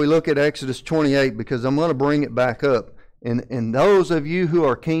important that we look at Exodus 28 because I'm going to bring it back up. And those of you who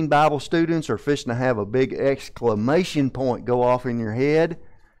are keen Bible students are fixing to have a big exclamation point go off in your head.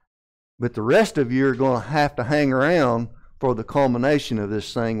 But the rest of you are going to have to hang around for the culmination of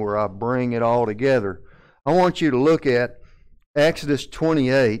this thing where I bring it all together. I want you to look at Exodus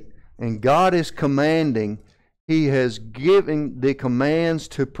 28, and God is commanding. He has given the commands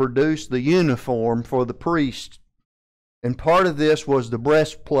to produce the uniform for the priest. And part of this was the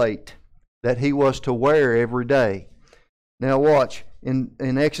breastplate that he was to wear every day. Now watch, in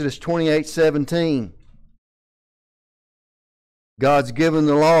Exodus 28:17, God's given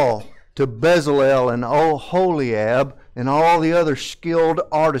the law to Bezalel and Oholiab and all the other skilled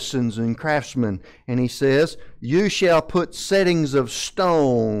artisans and craftsmen. And he says, you shall put settings of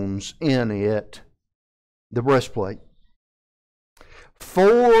stones in it, the breastplate.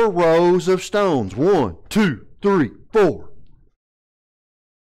 4 rows of stones. 1, 2, 3, 4.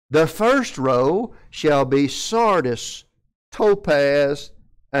 The first row shall be sardius, topaz,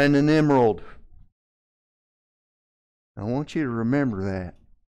 and an emerald. I want you to remember that.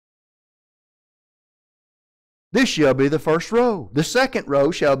 This shall be the first row. The second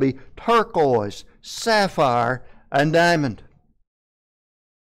row shall be turquoise, sapphire, and diamond.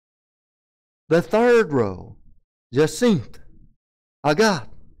 The third row, jacinth, agate,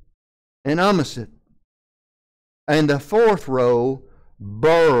 and amethyst. And the fourth row,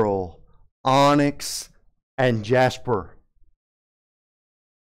 beryl, onyx, and jasper.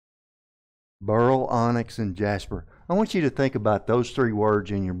 Beryl, onyx, and jasper. I want you to think about those 3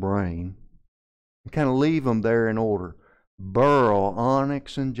 words in your brain and kind of leave them there in order. Beryl,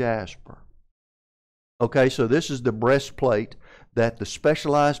 onyx, and jasper. Okay, so this is the breastplate that the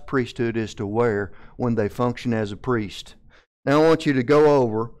specialized priesthood is to wear when they function as a priest. Now I want you to go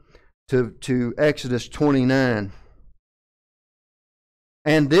over to Exodus 29.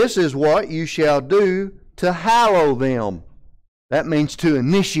 And this is what you shall do to hallow them. That means to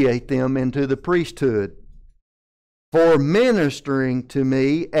initiate them into the priesthood. For ministering to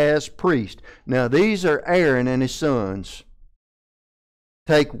me as priest. Now these are Aaron and his sons.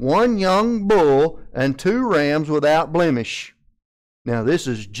 Take 1 young bull and 2 rams without blemish. Now this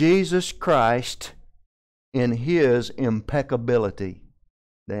is Jesus Christ in his impeccability.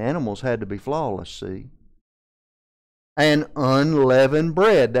 The animals had to be flawless, see? And unleavened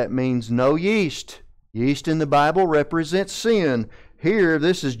bread. That means no yeast. Yeast in the Bible represents sin. Here,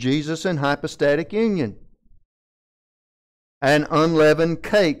 this is Jesus in hypostatic union. And unleavened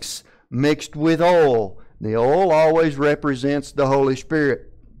cakes mixed with oil. The oil always represents the Holy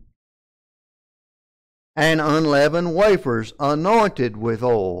Spirit. And unleavened wafers anointed with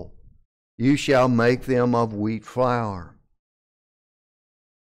oil. You shall make them of wheat flour.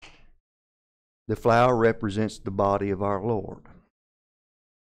 The flour represents the body of our Lord.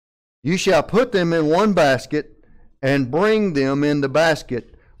 You shall put them in 1 basket and bring them in the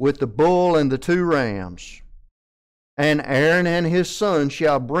basket with the bull and the 2 rams. And Aaron and his sons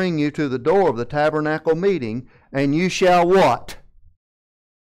shall bring you to the door of the tabernacle meeting, and you shall what?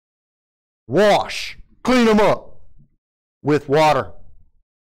 Wash, clean them up with water.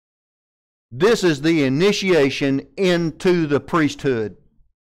 This is the initiation into the priesthood.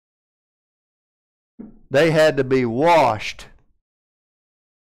 They had to be washed.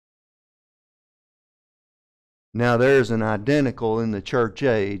 Now there's an identical in the church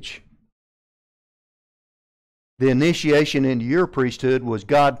age. The initiation into your priesthood was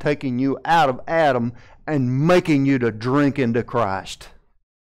God taking you out of Adam and making you to drink into Christ.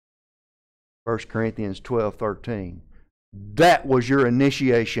 1 Corinthians 12:13. That was your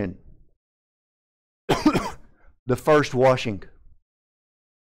initiation. The first washing.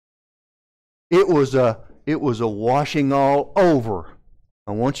 It was a washing all over.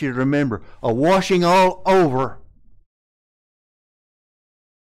 I want you to remember, a washing all over.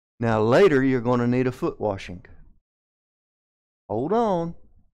 Now later you're going to need a foot washing. Hold on.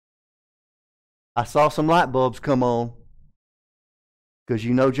 I saw some light bulbs come on. Because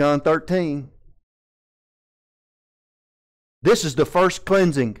you know John 13. This is the first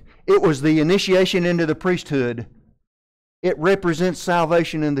cleansing. It was the initiation into the priesthood. It represents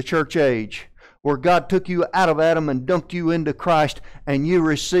salvation in the church age, where God took you out of Adam and dumped you into Christ, and you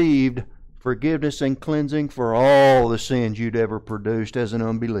received forgiveness and cleansing for all the sins you'd ever produced as an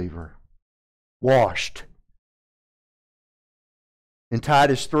unbeliever. Washed. In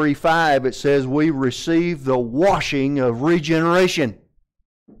Titus 3:5 it says we receive the washing of regeneration.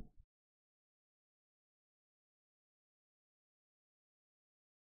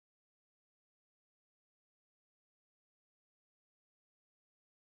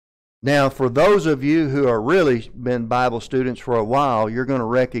 Now, for those of you who are really been Bible students for a while, you're going to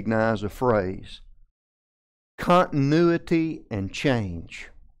recognize a phrase. Continuity and change.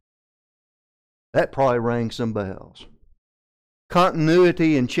 That probably rang some bells.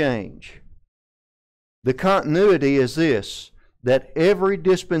 Continuity and change. The continuity is this, that every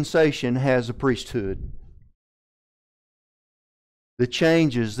dispensation has a priesthood. The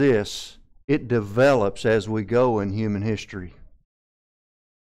change is this, it develops as we go in human history.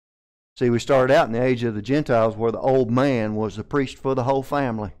 See, we started out in the age of the Gentiles where the old man was the priest for the whole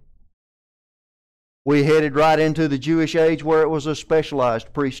family. We headed right into the Jewish age where it was a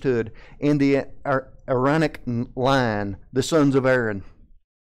specialized priesthood in the Aaronic line, the sons of Aaron.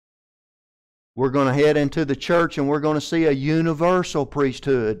 We're going to head into the church and we're going to see a universal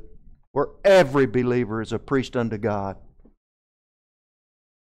priesthood where every believer is a priest unto God.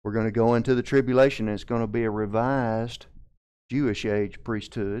 We're going to go into the tribulation and it's going to be a revised Jewish age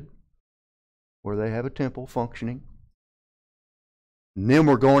priesthood where they have a temple functioning. And then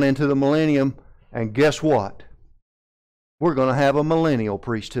we're going into the millennium, and guess what? We're going to have a millennial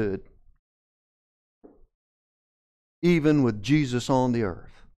priesthood, even with Jesus on the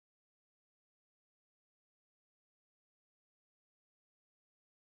earth.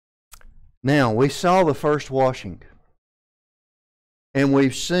 Now, we saw the first washing, and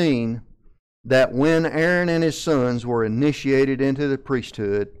we've seen that when Aaron and his sons were initiated into the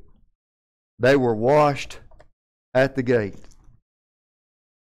priesthood, they were washed at the gate.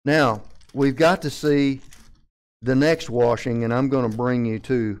 Now, we've got to see the next washing, and I'm going to bring you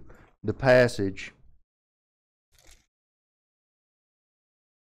to the passage.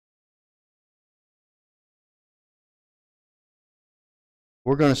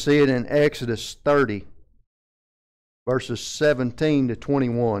 We're going to see it in Exodus 30, verses 17 to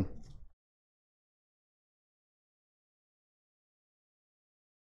 21.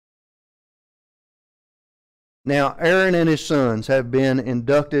 Now, Aaron and his sons have been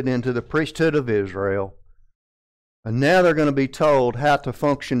inducted into the priesthood of Israel, and now they're going to be told how to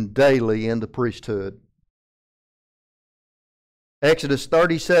function daily in the priesthood. Exodus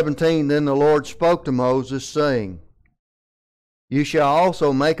 30:17, then the Lord spoke to Moses, saying, You shall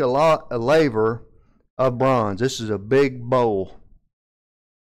also make a laver of bronze. This is a big bowl.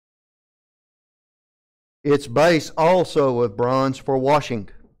 Its base also of bronze for washing.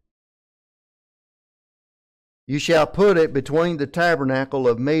 You shall put it between the tabernacle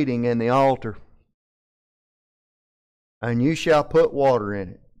of meeting and the altar, and you shall put water in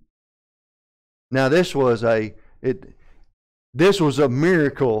it. Now this was a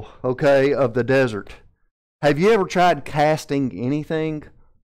miracle, okay, of the desert. Have you ever tried casting anything?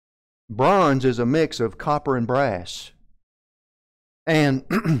 Bronze is a mix of copper and brass.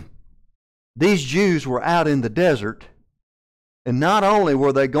 And these Jews were out in the desert, and not only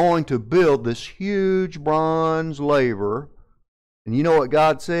were they going to build this huge bronze laver, and you know what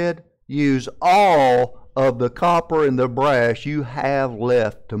God said? Use all of the copper and the brass you have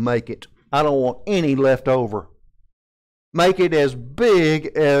left to make it. I don't want any left over. Make it as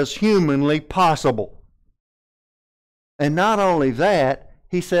big as humanly possible. And not only that,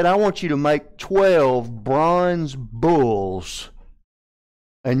 he said, I want you to make 12 bronze bulls.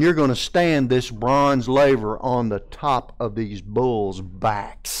 And you're going to stand this bronze laver on the top of these bulls'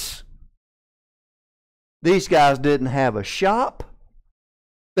 backs. These guys didn't have a shop.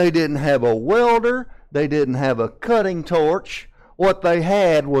 They didn't have a welder. They didn't have a cutting torch. What they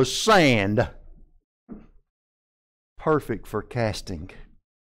had was sand. Perfect for casting.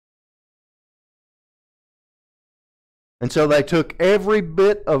 And so they took every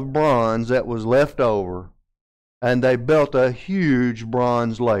bit of bronze that was left over, and they built a huge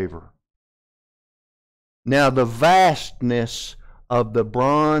bronze laver. Now the vastness of the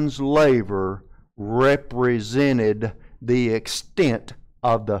bronze laver represented the extent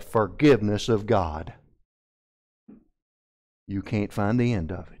of the forgiveness of God. You can't find the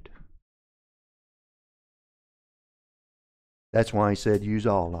end of it. That's why he said use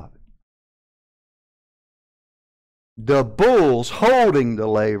all of it. The bulls holding the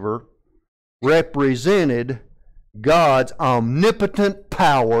laver represented God's omnipotent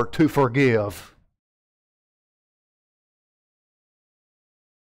power to forgive.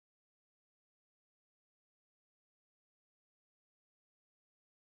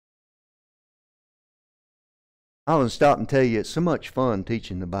 I want to stop and tell you, it's so much fun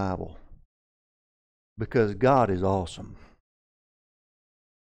teaching the Bible because God is awesome.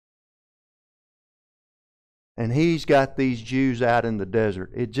 And He's got these Jews out in the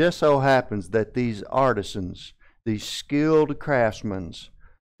desert. It just so happens that these artisans, these skilled craftsmen,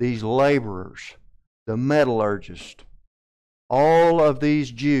 these laborers, the metallurgists, all of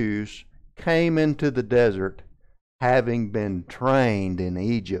these Jews came into the desert having been trained in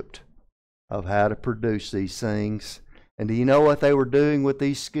Egypt of how to produce these things. And do you know what they were doing with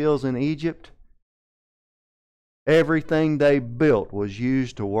these skills in Egypt? Everything they built was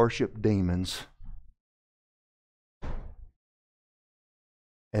used to worship demons.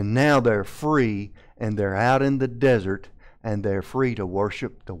 And now they're free, and they're out in the desert, and they're free to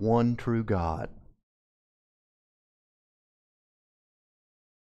worship the one true God.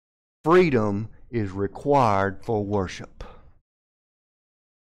 Freedom is required for worship.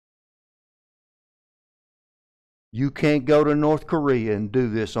 You can't go to North Korea and do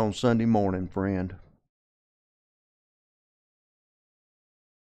this on Sunday morning, friend.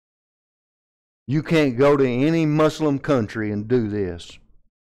 You can't go to any Muslim country and do this.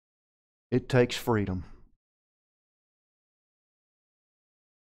 It takes freedom.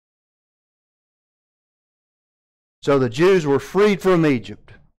 So the Jews were freed from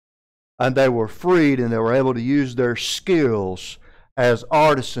Egypt, and they were freed, and they were able to use their skills as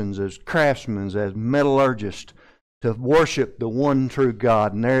artisans, as craftsmen, as metallurgists to worship the one true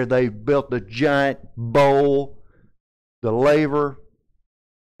God. And there they built the giant bowl, the laver,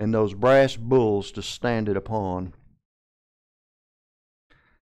 and those brass bulls to stand it upon.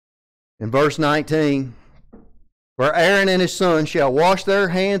 In verse 19, for Aaron and his sons shall wash their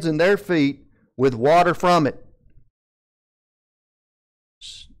hands and their feet with water from it.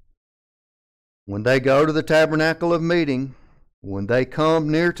 When they go to the tabernacle of meeting, when they come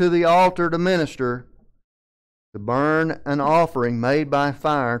near to the altar to minister, to burn an offering made by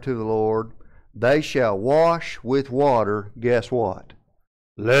fire to the Lord, they shall wash with water, guess what?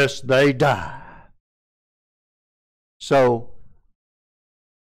 Lest they die. So,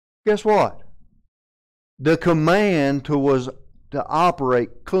 guess what? The command was to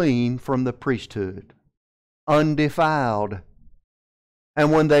operate clean from the priesthood, undefiled.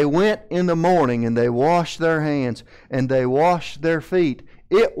 And when they went in the morning and they washed their hands and they washed their feet,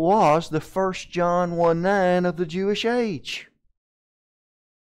 it was the 1 John 1:9 of the Jewish age.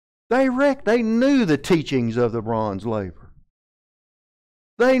 They knew the teachings of the bronze laver.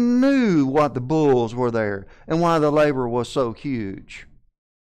 They knew what the bulls were there and why the labor was so huge.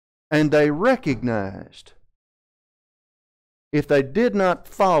 And they recognized if they did not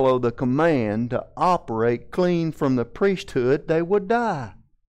follow the command to operate clean from the priesthood, they would die.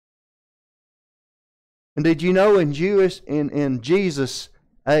 And did you know in Jesus'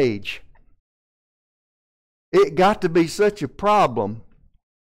 age, it got to be such a problem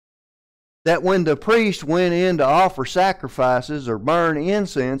that when the priest went in to offer sacrifices or burn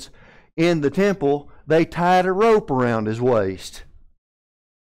incense in the temple, they tied a rope around his waist.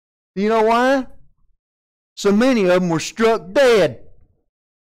 Do you know why? So many of them were struck dead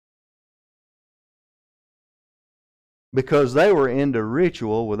because they were into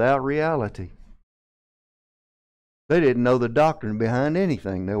ritual without reality. They didn't know the doctrine behind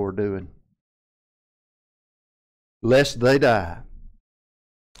anything they were doing, lest they die.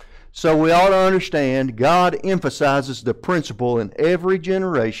 So we ought to understand God emphasizes the principle in every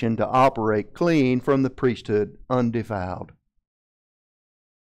generation to operate clean from the priesthood, undefiled.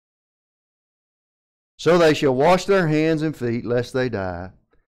 So they shall wash their hands and feet, lest they die.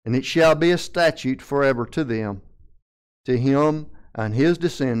 And it shall be a statute forever to them, to him and his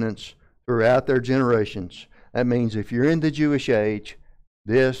descendants throughout their generations. That means if you're in the Jewish age,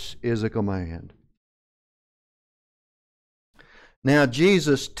 this is a command. Now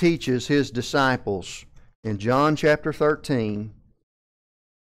Jesus teaches his disciples in John chapter 13.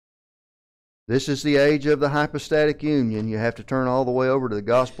 This is the age of the hypostatic union. You have to turn all the way over to the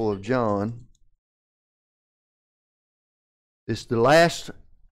Gospel of John. It's the last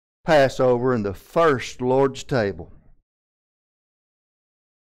Passover and the first Lord's table.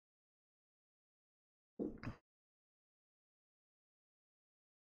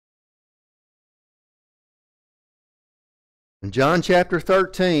 In John chapter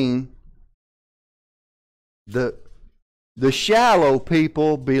 13, the shallow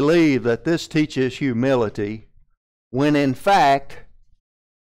people believe that this teaches humility, when in fact,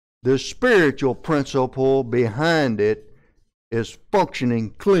 the spiritual principle behind it is functioning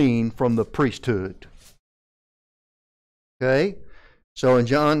clean from the priesthood. Okay? So in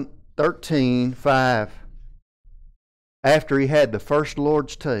John 13:5, after he had the first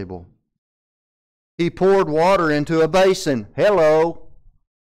Lord's table, he poured water into a basin. Hello.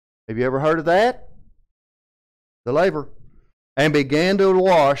 Have you ever heard of that? The laver. And began to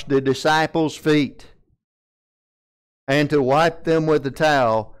wash the disciples' feet and to wipe them with the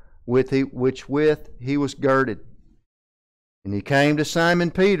towel with he was girded. And he came to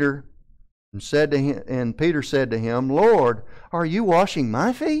Simon Peter and Peter said to him, Lord, are you washing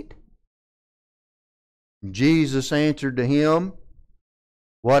my feet? And Jesus answered to him,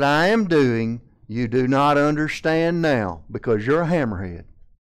 What I am doing, you do not understand now because you're a hammerhead.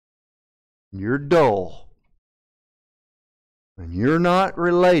 You're dull. And you're not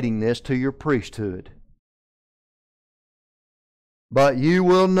relating this to your priesthood. But you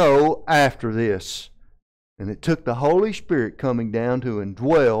will know after this. And it took the Holy Spirit coming down to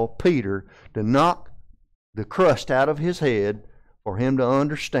indwell Peter to knock the crust out of his head for him to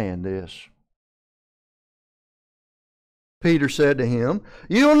understand this. Peter said to him,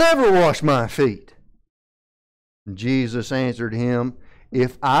 "You'll never wash my feet." And Jesus answered him,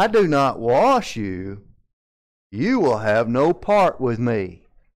 "If I do not wash you, you will have no part with me.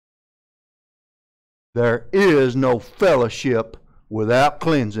 There is no fellowship without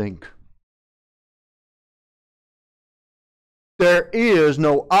cleansing. There is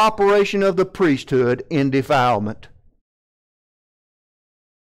no operation of the priesthood in defilement.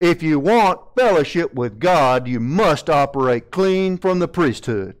 If you want fellowship with God, you must operate clean from the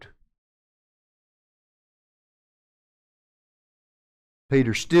priesthood."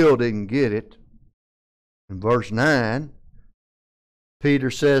 Peter still didn't get it. In verse 9,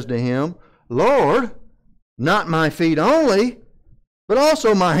 Peter says to him, "Lord, not my feet only, but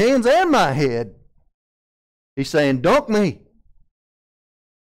also my hands and my head." He's saying, "Dunk me.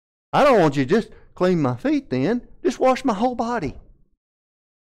 I don't want you to just clean my feet then. Just wash my whole body."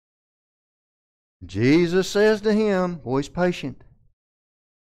 Jesus says to him, boy, he's patient,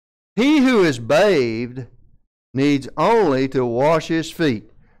 "He who is bathed needs only to wash his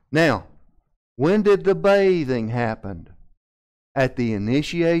feet." Now, when did the bathing happen? At the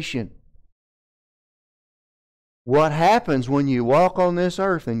initiation. What happens when you walk on this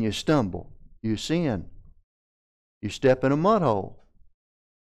earth and you stumble? You sin. You step in a mud hole.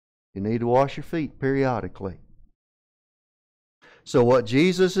 You need to wash your feet periodically. So what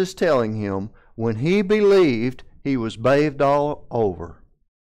Jesus is telling him, when he believed, he was bathed all over.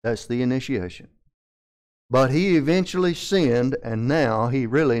 That's the initiation. But he eventually sinned, and now he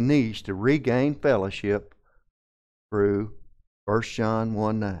really needs to regain fellowship through 1 John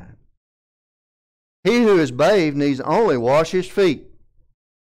 1:9. He who is bathed needs only wash his feet,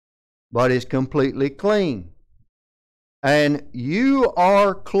 but is completely clean. And you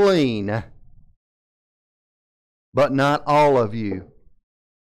are clean, but not all of you.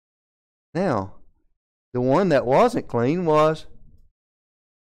 Now, the one that wasn't clean was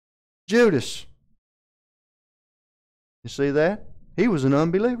Judas. You see that? He was an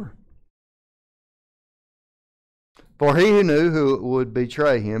unbeliever. For he knew who would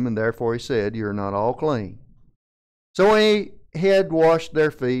betray him, and therefore he said, "You're not all clean." So when he had washed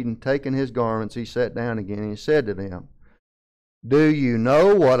their feet and taken his garments, he sat down again, and he said to them, "Do you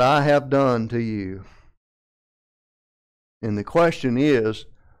know what I have done to you?" And the question is,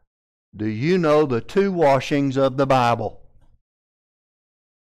 do you know the two washings of the Bible?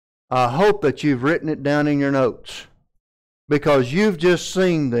 I hope that you've written it down in your notes, because you've just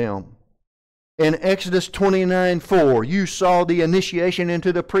seen them. In Exodus 29:4, you saw the initiation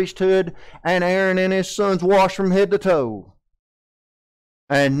into the priesthood, and Aaron and his sons washed from head to toe.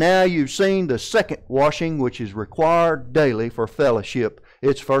 And now you've seen the second washing, which is required daily for fellowship.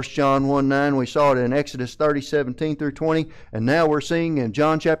 It's 1 John 1:9. We saw it in Exodus 30:17 through 20. And now we're seeing in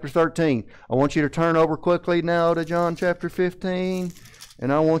John chapter 13. I want you to turn over quickly now to John chapter 15.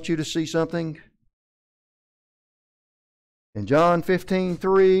 And I want you to see something. In John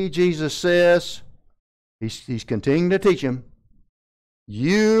 15:3, Jesus says, he's continuing to teach him,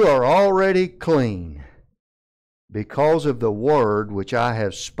 "You are already clean because of the word which I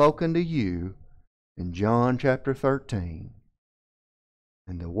have spoken to you," in John chapter 13.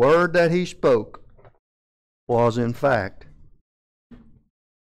 And the word that he spoke was, in fact,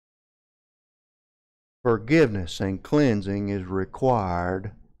 forgiveness and cleansing is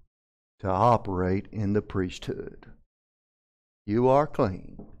required to operate in the priesthood. You are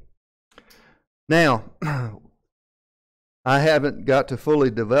clean. Now, I haven't got to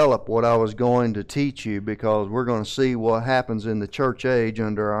fully develop what I was going to teach you, because we're going to see what happens in the church age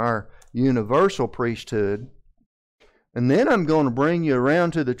under our universal priesthood. And then I'm going to bring you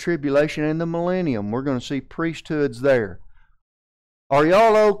around to the tribulation and the millennium. We're going to see priesthoods there. Are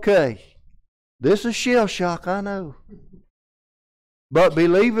y'all okay? This is shell shock, I know. But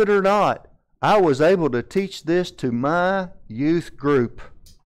believe it or not, I was able to teach this to my youth group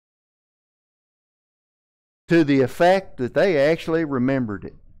to the effect that they actually remembered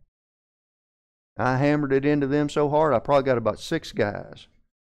it. I hammered it into them so hard, I probably got about 6 guys.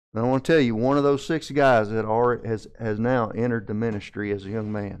 And I want to tell you, one of those 6 guys that has now entered the ministry as a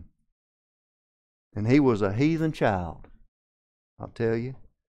young man. And he was a heathen child. I'll tell you,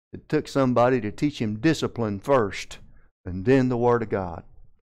 it took somebody to teach him discipline first, and then the Word of God.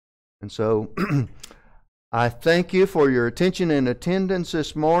 And so I thank you for your attention and attendance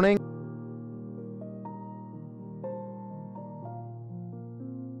this morning.